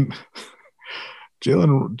mean,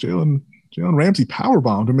 Jalen Ramsey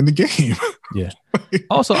powerbombed him in the game. Yeah.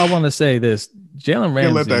 Also, I want to say this: Jalen Ramsey.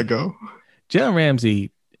 Can't let that go. Jalen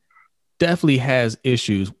Ramsey definitely has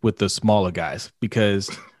issues with the smaller guys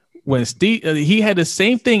because. When Steve, he had the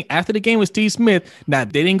same thing after the game with Steve Smith. Now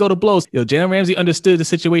they didn't go to blows. Jalen Ramsey understood the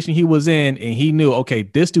situation he was in, and he knew, okay,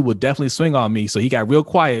 this dude would definitely swing on me. So he got real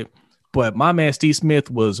quiet. But my man Steve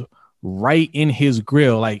Smith was right in his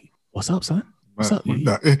grill, like, "What's up, son? What's up?"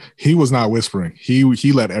 No, he was not whispering.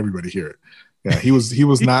 He let everybody hear it. Yeah, he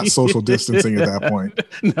was not social distancing at that point.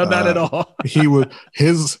 No, not at all. He was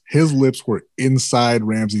his lips were inside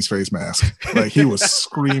Ramsey's face mask. Like he was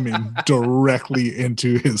screaming directly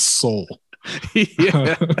into his soul.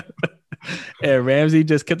 Yeah. And Ramsey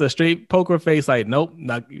just kept a straight poker face, like, nope, I'm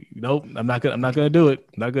not gonna do it.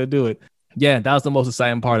 I'm not gonna do it. Yeah, that was the most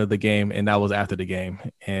exciting part of the game, and that was after the game.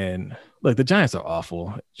 And look, the Giants are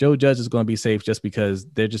awful. Joe Judge is going to be safe just because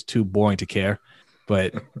they're just too boring to care.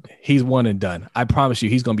 But he's one and done. I promise you,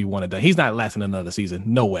 he's going to be one and done. He's not lasting another season.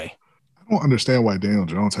 No way. I don't understand why Daniel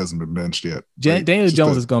Jones hasn't been benched yet. Daniel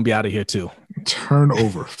Jones is going to be out of here too.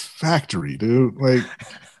 Turnover factory, dude. Like,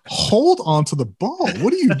 hold on to the ball.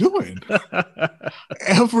 What are you doing?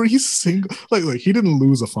 Every single like he didn't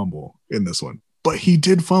lose a fumble in this one, but he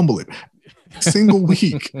did fumble it. Single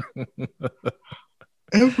week.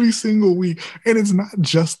 Every single week. And it's not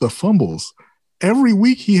just the fumbles. Every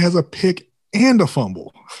week he has a pick and a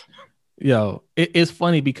fumble. It's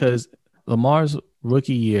funny because Lamar's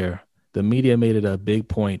rookie year, the media made it a big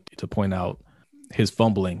point to point out his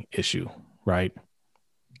fumbling issue, right?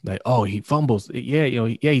 Like, oh, he fumbles. Yeah,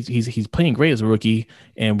 he's playing great as a rookie,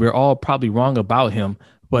 and we're all probably wrong about him.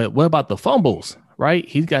 But what about the fumbles, right?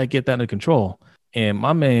 He's got to get that under control. And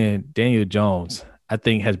my man, Daniel Jones, I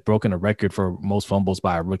think has broken a record for most fumbles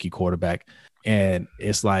by a rookie quarterback. And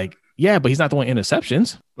it's like, yeah, but he's not throwing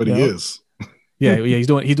interceptions. But he is. Yeah, he's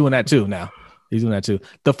doing that too now. He's doing that too.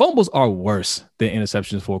 The fumbles are worse than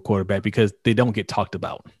interceptions for a quarterback because they don't get talked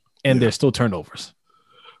about, and they're still turnovers.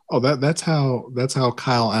 Oh, that's how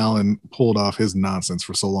Kyle Allen pulled off his nonsense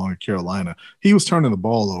for so long at Carolina. He was turning the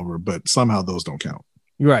ball over, but somehow those don't count.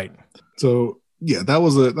 Right. So yeah, that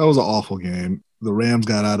was an awful game. The Rams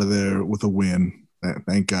got out of there with a win.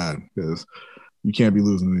 Thank God, because you can't be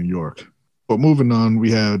losing in New York. But moving on, we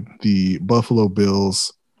had the Buffalo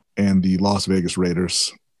Bills and the Las Vegas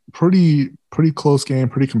Raiders. Pretty close game,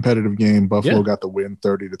 pretty competitive game. Buffalo got the win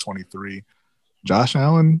 30-23. Josh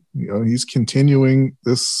Allen, he's continuing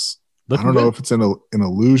this. I don't know if it's an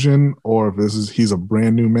illusion or if he's a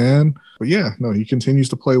brand new man. But he continues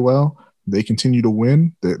to play well. They continue to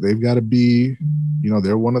win. They've got to be,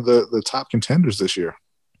 they're one of the top contenders this year.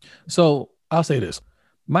 So I'll say this.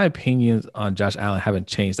 My opinions on Josh Allen haven't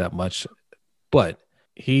changed that much, but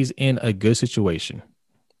he's in a good situation.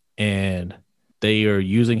 And they are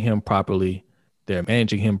using him properly. They're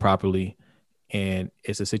managing him properly. And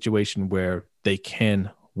it's a situation where they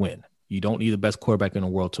can win. You don't need the best quarterback in the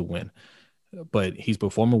world to win. But he's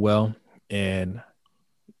performing well. And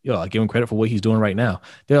I give him credit for what he's doing right now.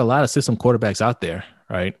 There are a lot of system quarterbacks out there,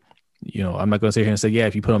 right? I'm not going to sit here and say,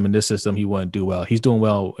 if you put him in this system, he wouldn't do well. He's doing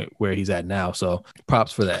well where he's at now. So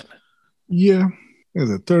props for that. Yeah.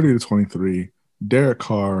 It's a 30-23. Derek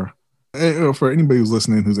Carr. For anybody who's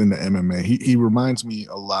listening who's into MMA, he reminds me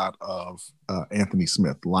a lot of Anthony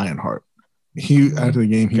Smith, Lionheart. After the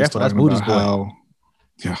game, he was talking about how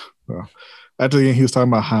after the game he was talking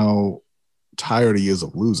about how tired he is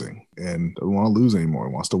of losing and doesn't want to lose anymore.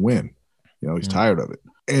 He wants to win. He's tired of it.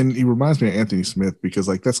 And he reminds me of Anthony Smith because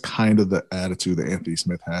like that's kind of the attitude that Anthony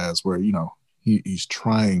Smith has, where he's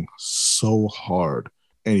trying so hard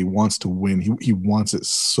and he wants to win. He wants it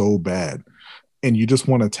so bad, and you just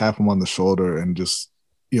want to tap him on the shoulder and just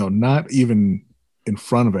not even in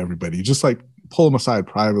front of everybody, just like pull him aside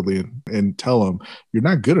privately and tell him you're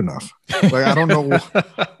not good enough. Like I don't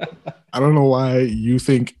know why you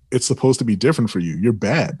think it's supposed to be different for you. You're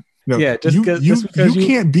bad. Just because you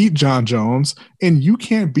can't beat John Jones and you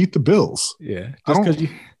can't beat the Bills. Yeah, just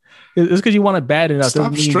because you want it bad enough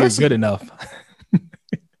doesn't mean you're good enough.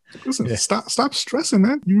 Listen, stop stressing,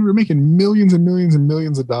 man. You were making millions and millions and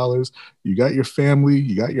millions of dollars. You got your family,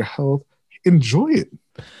 you got your health. Enjoy it.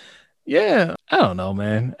 Yeah, I don't know,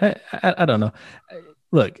 man. I don't know.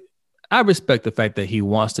 Look, I respect the fact that he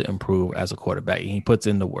wants to improve as a quarterback and he puts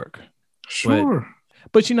in the work. Sure.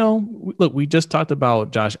 But look, we just talked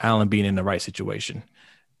about Josh Allen being in the right situation.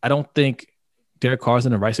 I don't think Derek Carr's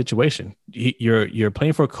in the right situation. You're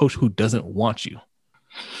playing for a coach who doesn't want you.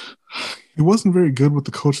 He wasn't very good with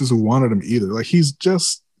the coaches who wanted him either. Like he's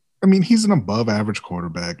an above average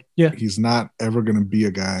quarterback. Yeah. He's not ever going to be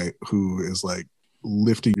a guy who is like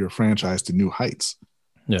lifting your franchise to new heights.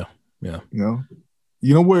 Yeah. Yeah.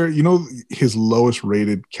 Where his lowest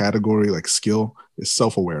rated category, like skill, is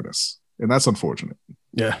self-awareness. And that's unfortunate.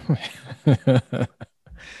 Yeah.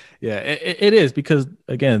 Yeah, it is because,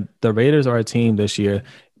 again, the Raiders are a team this year.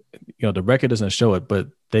 The record doesn't show it, but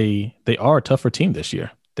they are a tougher team this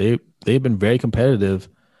year. They've been very competitive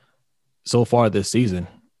so far this season.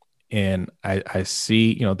 And I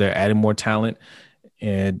see, they're adding more talent.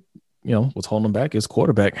 And, what's holding them back is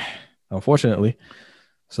quarterback, unfortunately.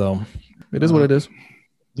 So it is what it is.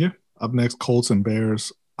 Yeah. Up next, Colts and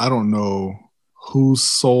Bears. I don't know whose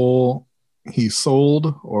soul he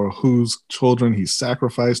sold or whose children he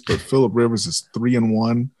sacrificed, but Phillip Rivers is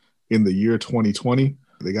 3-1 in the year 2020.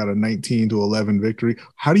 They got a 19-11 victory.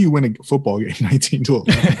 How do you win a football game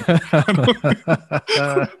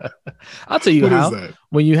 19-11? I'll tell you how.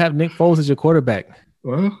 When you have Nick Foles as your quarterback.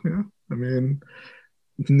 Well, yeah. I mean,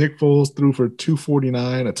 Nick Foles threw for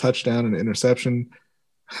 249, a touchdown and an interception.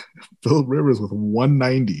 Phillip Rivers with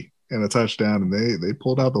 190 and a touchdown, and they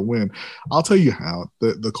pulled out the win. I'll tell you how.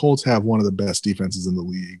 The Colts have one of the best defenses in the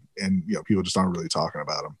league, and people just aren't really talking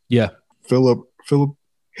about them. Yeah. Phillip,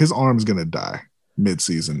 his arm's going to die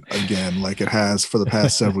midseason again, like it has for the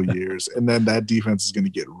past several years, and then that defense is going to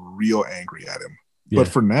get real angry at him. Yeah. But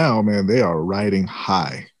for now, man, they are riding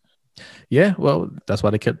high. Yeah, well, that's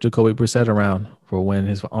why they kept Jacoby Brissett around for when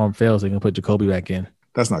his arm fails. They can put Jacoby back in.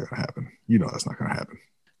 That's not going to happen. That's not going to happen.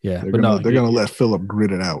 Yeah, they're going to let Phillip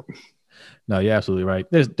grit it out. No, you're absolutely right.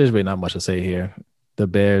 There's really not much to say here. The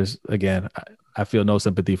Bears, again, I feel no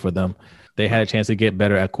sympathy for them. They had a chance to get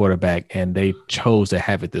better at quarterback, and they chose to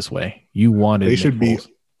have it this way. They should be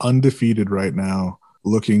undefeated right now,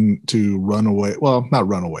 looking to run away. Well, not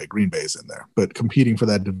run away. Green Bay's in there, but competing for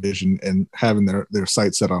that division and having their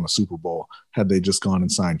sights set on a Super Bowl had they just gone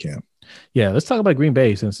and signed Cam. Yeah, let's talk about Green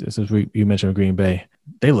Bay since you mentioned Green Bay.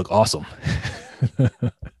 They look awesome.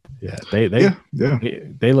 Yeah,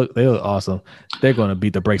 they look awesome. They're going to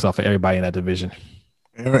beat the brakes off of everybody in that division.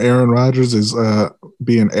 Aaron Rodgers is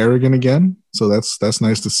being arrogant again, so that's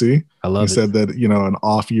nice to see. I love it. He said that an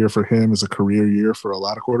off year for him is a career year for a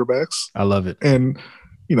lot of quarterbacks. I love it, and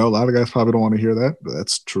a lot of guys probably don't want to hear that, but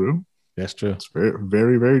that's true. That's true. It's very,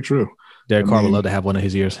 very, very true. Derek Carr would love to have one of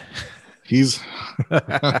his years. He's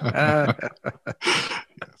yes,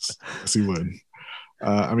 he would.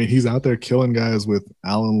 He's out there killing guys with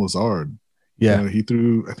Allen Lazard. Yeah, he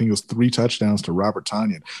threw, I think it was 3 touchdowns to Robert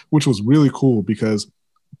Tonyan, which was really cool because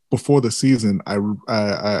before the season,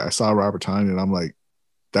 I saw Robert Tonyan and I'm like,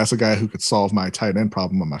 that's a guy who could solve my tight end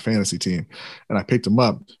problem on my fantasy team. And I picked him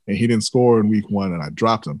up and he didn't score in week 1 and I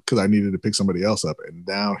dropped him because I needed to pick somebody else up. And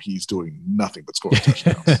now he's doing nothing but scoring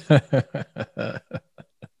touchdowns.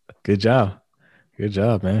 Good job. Good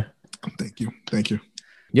job, man. Thank you.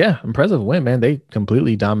 Yeah, impressive win, man. They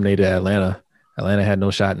completely dominated Atlanta. Atlanta had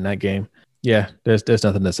no shot in that game. Yeah, there's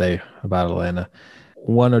nothing to say about Atlanta.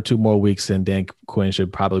 1 or 2 more weeks and Dan Quinn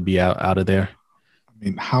should probably be out of there.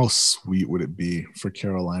 How sweet would it be for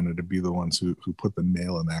Carolina to be the ones who put the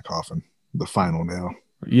nail in that coffin, the final nail?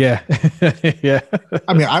 Yeah. Yeah.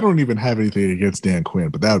 I don't even have anything against Dan Quinn,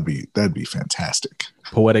 but that'd be fantastic.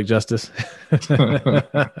 Poetic justice.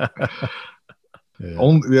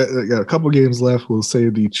 Yeah. A couple games left. We'll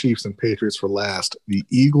save the Chiefs and Patriots for last. The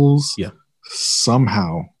Eagles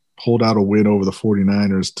somehow pulled out a win over the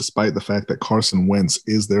 49ers despite the fact that Carson Wentz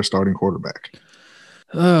is their starting quarterback.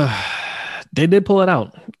 They did pull it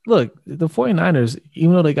out. Look, the 49ers,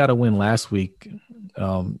 even though they got a win last week,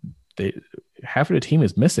 half of the team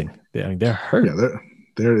is missing. They're hurt. Yeah,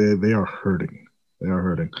 they are hurting. They are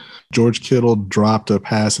hurting. George Kittle dropped a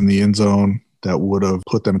pass in the end zone that would have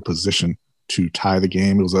put them in position to tie the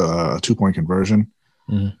game. It was a 2-point conversion.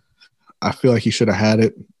 Mm-hmm. I feel like he should have had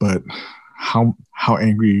it, but how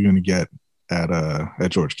angry are you going to get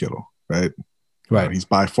at George Kittle, right? Right. He's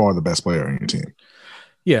by far the best player on your team.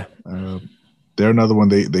 Yeah. They're another one.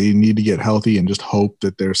 They need to get healthy and just hope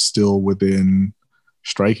that they're still within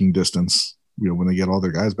striking distance, when they get all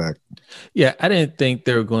their guys back. Yeah, I didn't think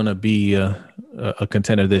they were going to be a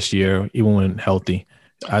contender this year, even when healthy.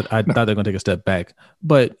 I thought they're going to take a step back.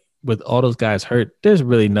 But with all those guys hurt, there's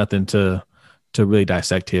really nothing to really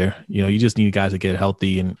dissect here. You just need guys to get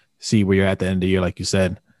healthy and see where you're at the end of the year, like you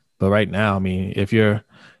said. But right now, I mean, if you're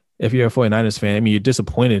a 49ers fan, I mean, you're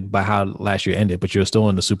disappointed by how last year ended, but you're still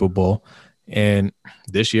in the Super Bowl. And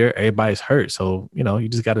this year, everybody's hurt. So, you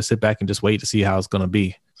just got to sit back and just wait to see how it's going to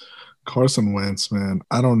be. Carson Wentz, man,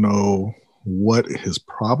 I don't know what his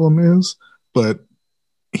problem is, but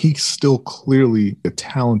he's still clearly a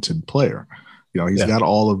talented player. He's got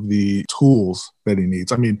all of the tools that he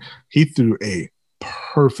needs. I mean, he threw a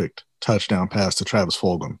perfect touchdown pass to Travis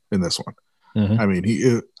Fulgham in this one. Mm-hmm. I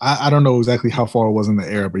mean, I don't know exactly how far it was in the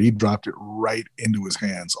air, but he dropped it right into his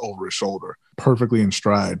hands over his shoulder, perfectly in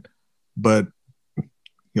stride. But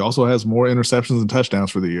he also has more interceptions and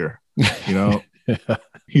touchdowns for the year.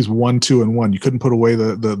 He's 1-2-1. You couldn't put away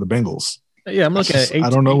the Bengals. Yeah, I'm looking at 18, I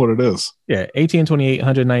don't know what it is. Yeah, 18-28,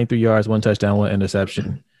 193 yards, 1 touchdown, 1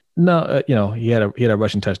 interception. No, he had a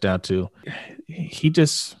rushing touchdown too.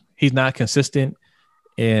 He's not consistent,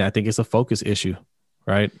 and I think it's a focus issue,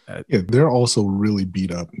 right? Yeah, they're also really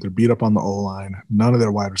beat up. They're beat up on the O-line. None of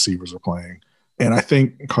their wide receivers are playing. And I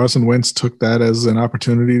think Carson Wentz took that as an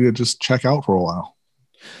opportunity to just check out for a while.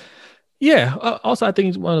 Yeah. Also, I think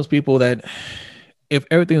he's one of those people that if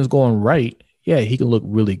everything is going right, yeah, he can look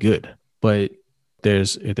really good. But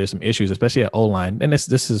if there's some issues, especially at O-line, and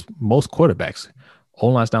this is most quarterbacks.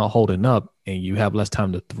 O-line's not holding up, and you have less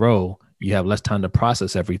time to throw. You have less time to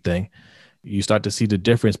process everything. You start to see the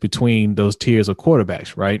difference between those tiers of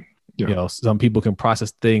quarterbacks, right? Yeah. Some people can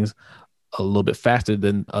process things a little bit faster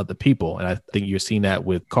than other people. And I think you're seeing that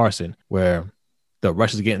with Carson, where the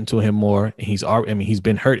rush is getting to him more. And he's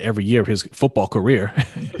been hurt every year of his football career,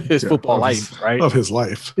 his football life, right? Of his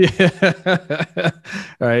life. Yeah.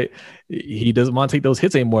 Right. He doesn't want to take those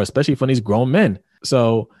hits anymore, especially from these grown men.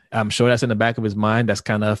 So I'm sure that's in the back of his mind. That's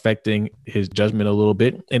kind of affecting his judgment a little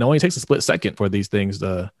bit. And it only takes a split second for these things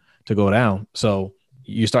to go down. So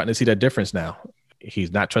you're starting to see that difference now.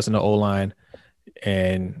 He's not trusting the O-line,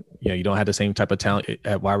 and you don't have the same type of talent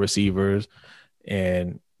at wide receivers,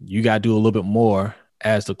 and you got to do a little bit more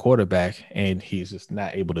as the quarterback, and he's just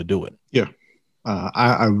not able to do it. Yeah.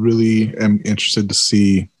 I really am interested to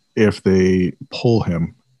see if they pull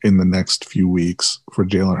him in the next few weeks for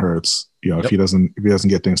Jalen Hurts. If he doesn't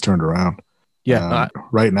get things turned around. Yeah.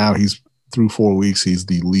 Right now, he's through 4 weeks. He's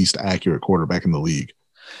the least accurate quarterback in the league.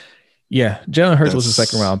 Yeah. Jalen Hurts was a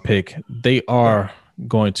second-round pick. They are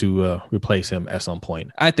going to replace him at some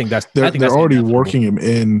point. I think that's they're already working him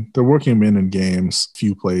in. They're working him in games,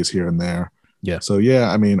 few plays here and there. Yeah. So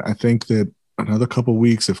yeah, I mean, I think that another couple of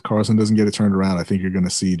weeks, if Carson doesn't get it turned around, I think you're going to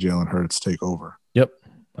see Jalen Hurts take over. Yep,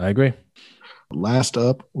 I agree. Last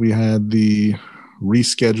up, we had the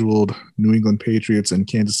rescheduled New England Patriots and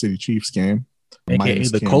Kansas City Chiefs game, AKA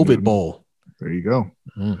the COVID Bowl. There you go.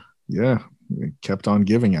 Yeah, it kept on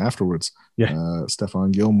giving afterwards. Yeah.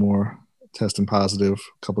 Stephon Gilmore testing positive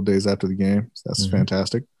a couple days after the game. So that's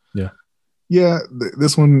fantastic. Yeah. Yeah,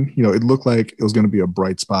 this one, it looked like it was going to be a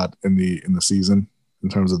bright spot in the season in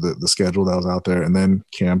terms of the schedule that was out there. And then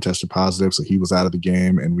Cam tested positive, so he was out of the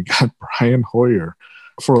game, and we got Brian Hoyer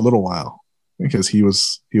for a little while because he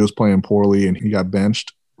was playing poorly, and he got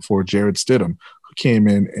benched for Jared Stidham, who came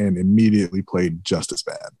in and immediately played just as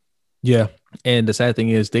bad. Yeah, and the sad thing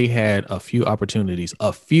is they had a few opportunities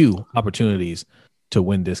to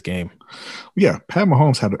win this game. Yeah, Pat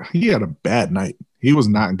Mahomes had a bad night. He was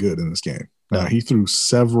not good in this game. He threw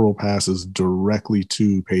several passes directly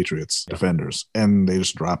to Patriots defenders, and they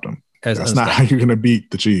just dropped them. That's not how you're going to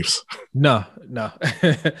beat the Chiefs. No.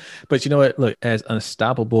 But you know what? Look, as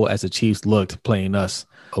unstoppable as the Chiefs looked playing us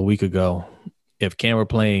a week ago, if Cam were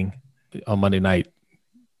playing on Monday night,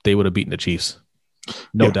 they would have beaten the Chiefs.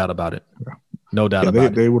 No doubt about it. Yeah. No doubt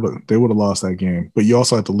about it. They would have lost that game. But you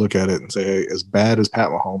also have to look at it and say, hey, as bad as Pat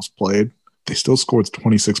Mahomes played, they still scored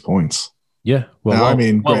 26 points. Yeah. Well, now,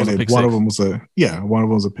 granted, one of them was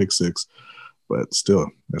a pick six, but still,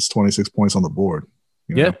 that's 26 points on the board.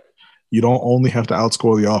 Yeah. You don't only have to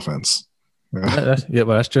outscore the offense. Well,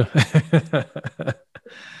 that's true.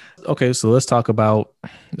 Okay, so let's talk about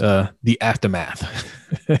the aftermath.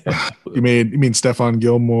 You mean Stephon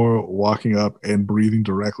Gilmore walking up and breathing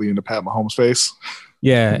directly into Pat Mahomes' face?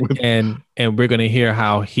 Yeah, and we're gonna hear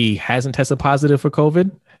how he hasn't tested positive for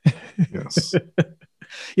COVID. Yes.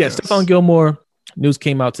 Yes. Stephon Gilmore, news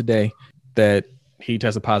came out today that he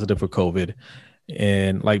tested positive for COVID.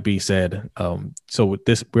 And like B said, so with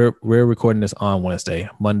this, we're recording this on Wednesday.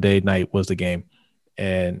 Monday night was the game.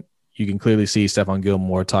 And you can clearly see Stephon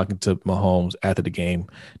Gilmore talking to Mahomes after the game,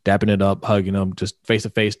 dapping it up, hugging him, just face to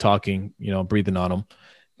face talking, breathing on him.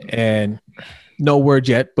 And no word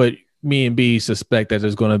yet, but me and B suspect that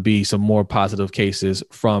there's going to be some more positive cases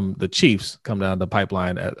from the Chiefs come down the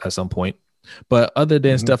pipeline at some point. But other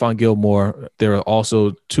than Stephon Gilmore, there are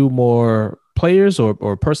also two more players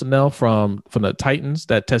or personnel from the Titans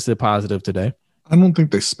that tested positive today. I don't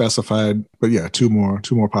think they specified, but yeah, two more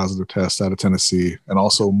positive tests out of Tennessee, and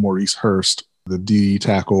also Maurice Hurst, the D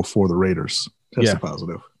tackle for the Raiders, tested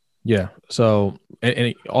positive. Yeah. So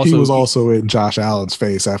and also he was also in Josh Allen's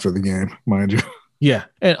face after the game, mind you. Yeah,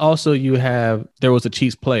 and also there was a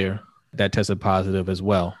Chiefs player that tested positive as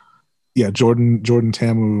well. Yeah, Jordan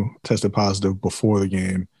Tamu tested positive before the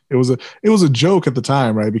game. It was a joke at the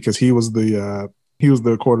time, right? Because he was the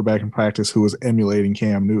quarterback in practice who was emulating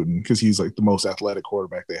Cam Newton because he's like the most athletic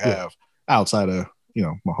quarterback they have outside of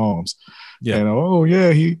Mahomes. Yeah.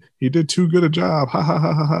 And he did too good a job. Ha ha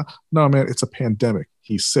ha ha ha. No, man, it's a pandemic.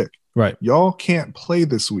 He's sick. Right. Y'all can't play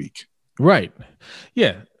this week. Right.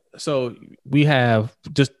 Yeah. So we have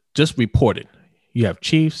just reported. You have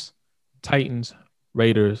Chiefs, Titans,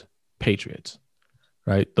 Raiders, Patriots,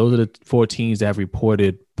 right? Those are the 4 teams that have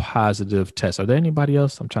reported positive tests. Are there anybody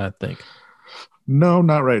else? I'm trying to think. No,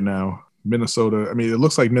 not right now. Minnesota. I mean, it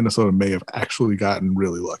looks like Minnesota may have actually gotten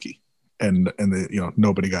really lucky, and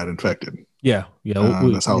nobody got infected. Yeah.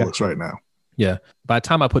 That's how it looks right now. Yeah. By the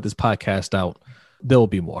time I put this podcast out, there will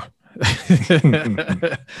be more.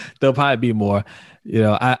 There'll probably be more.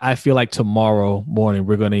 I feel like tomorrow morning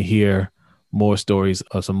we're going to hear more stories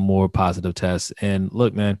of some more positive tests. And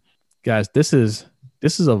look, man, guys, this is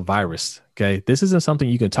a virus. Okay, this isn't something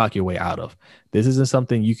you can talk your way out of. This isn't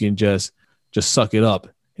something you can just suck it up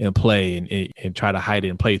and play and try to hide it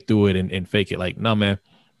and play through it and fake it. Like, no, man,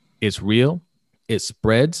 it's real. It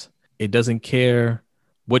spreads. It doesn't care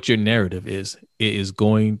what your narrative is. It is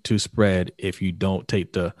going to spread if you don't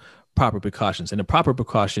take the proper precautions. And the proper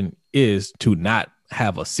precaution is to not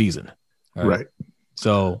have a season. Right.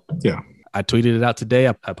 So I tweeted it out today.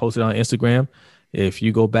 I posted it on Instagram. If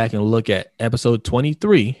you go back and look at episode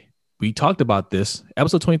 23, we talked about this.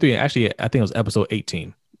 Episode 23, actually, I think it was episode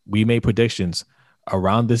 18. We made predictions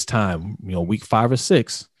around this time, week 5 or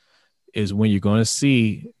 6 is when you're going to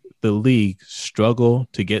see the league struggle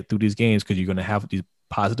to get through these games because you're going to have these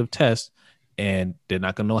positive tests and they're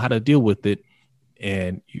not going to know how to deal with it.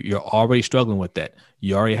 And you're already struggling with that.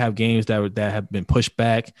 You already have games that have been pushed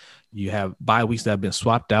back. You have bye weeks that have been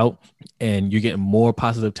swapped out, and you're getting more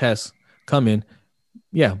positive tests coming.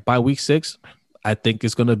 Yeah, by week 6, I think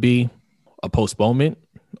it's going to be a postponement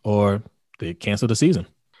or they cancel the season.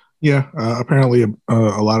 Yeah, apparently a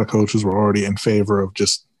lot of coaches were already in favor of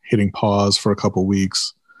just hitting pause for a couple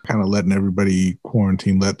weeks, kind of letting everybody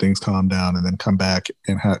quarantine, let things calm down, and then come back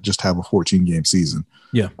and just have a 14-game season.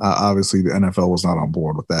 Yeah. Obviously, the NFL was not on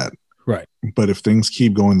board with that. Right. But if things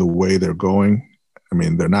keep going the way they're going, I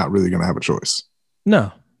mean, they're not really going to have a choice.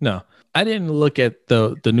 No. I didn't look at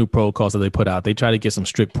the new protocols that they put out. They try to get some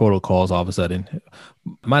strict protocols all of a sudden.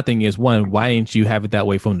 My thing is, 1, why didn't you have it that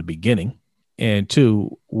way from the beginning? And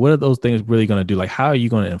 2, what are those things really going to do? Like, how are you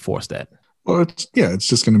going to enforce that? Well, it's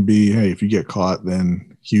just going to be, hey, if you get caught,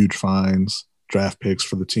 then huge fines, draft picks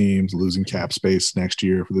for the teams, losing cap space next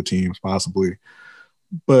year for the teams, possibly.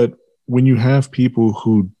 But when you have people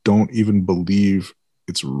who don't even believe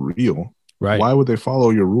it's real, right? Why would they follow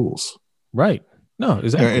your rules? Right. No,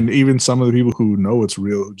 exactly. And even some of the people who know it's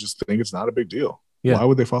real just think it's not a big deal. Yeah. Why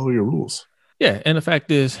would they follow your rules? Yeah. And the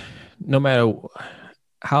fact is, no matter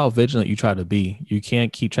how vigilant you try to be, you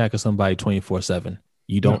can't keep track of somebody 24/7.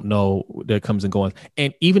 You don't know that comes and goes.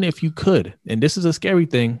 And even if you could, and this is a scary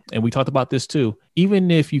thing, and we talked about this too,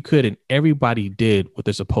 even if you could and everybody did what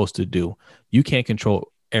they're supposed to do, you can't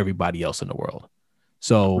control everybody else in the world.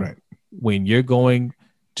 So when you're going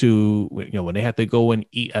to, when they have to go and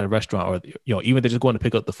eat at a restaurant, or, even they're just going to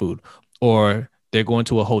pick up the food, or they're going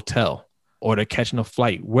to a hotel, or they're catching a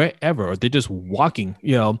flight, wherever, or they're just walking,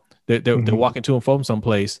 they're walking to and from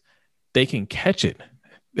someplace, they can catch it.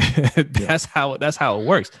 That's how it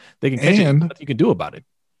works. They can catch it. Nothing you can do about it.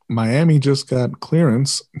 Miami just got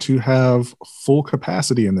clearance to have full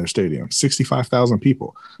capacity in their stadium, 65,000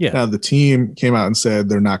 people. Yeah. Now, the team came out and said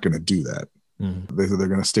they're not going to do that. Mm-hmm. They said they're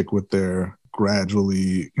going to stick with their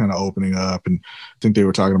gradually kind of opening up. And I think they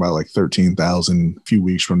were talking about like 13,000 a few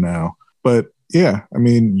weeks from now. But yeah, I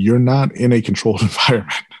mean, you're not in a controlled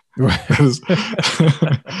environment. Right.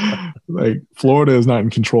 Like Florida is not in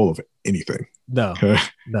control of anything. No, okay?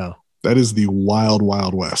 no. That is the wild,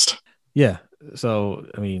 wild west. Yeah. So,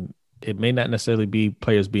 I mean, it may not necessarily be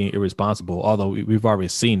players being irresponsible, although we've already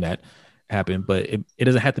seen that happen, but it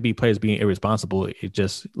doesn't have to be players being irresponsible. It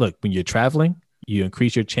just, look, when you're traveling, you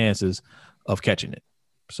increase your chances of catching it.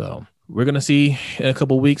 So we're going to see in a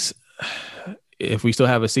couple of weeks if we still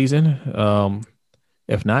have a season.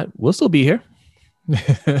 If not, we'll still be here.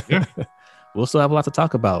 Yeah. We'll still have a lot to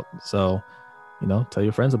talk about. So, tell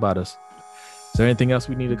your friends about us. Is there anything else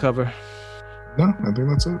we need to cover? No, I think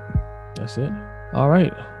that's it. That's it. All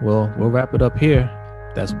right. Well, we'll wrap it up here.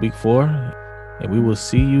 That's week 4. And we will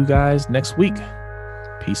see you guys next week.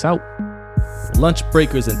 Peace out. Lunch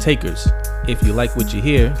breakers and takers. If you like what you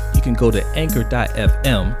hear, you can go to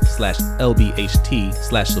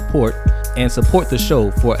anchor.fm/LBHT/support and support the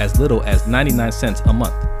show for as little as 99 cents a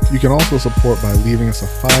month. You can also support by leaving us a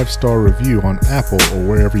 5-star review on Apple or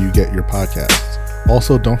wherever you get your podcasts.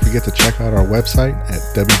 Also, don't forget to check out our website at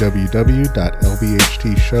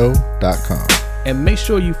www.lbhtshow.com. And make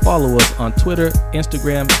sure you follow us on Twitter,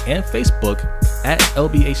 Instagram, and Facebook at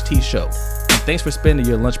LBHT Show. And thanks for spending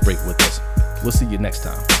your lunch break with us. We'll see you next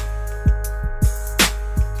time.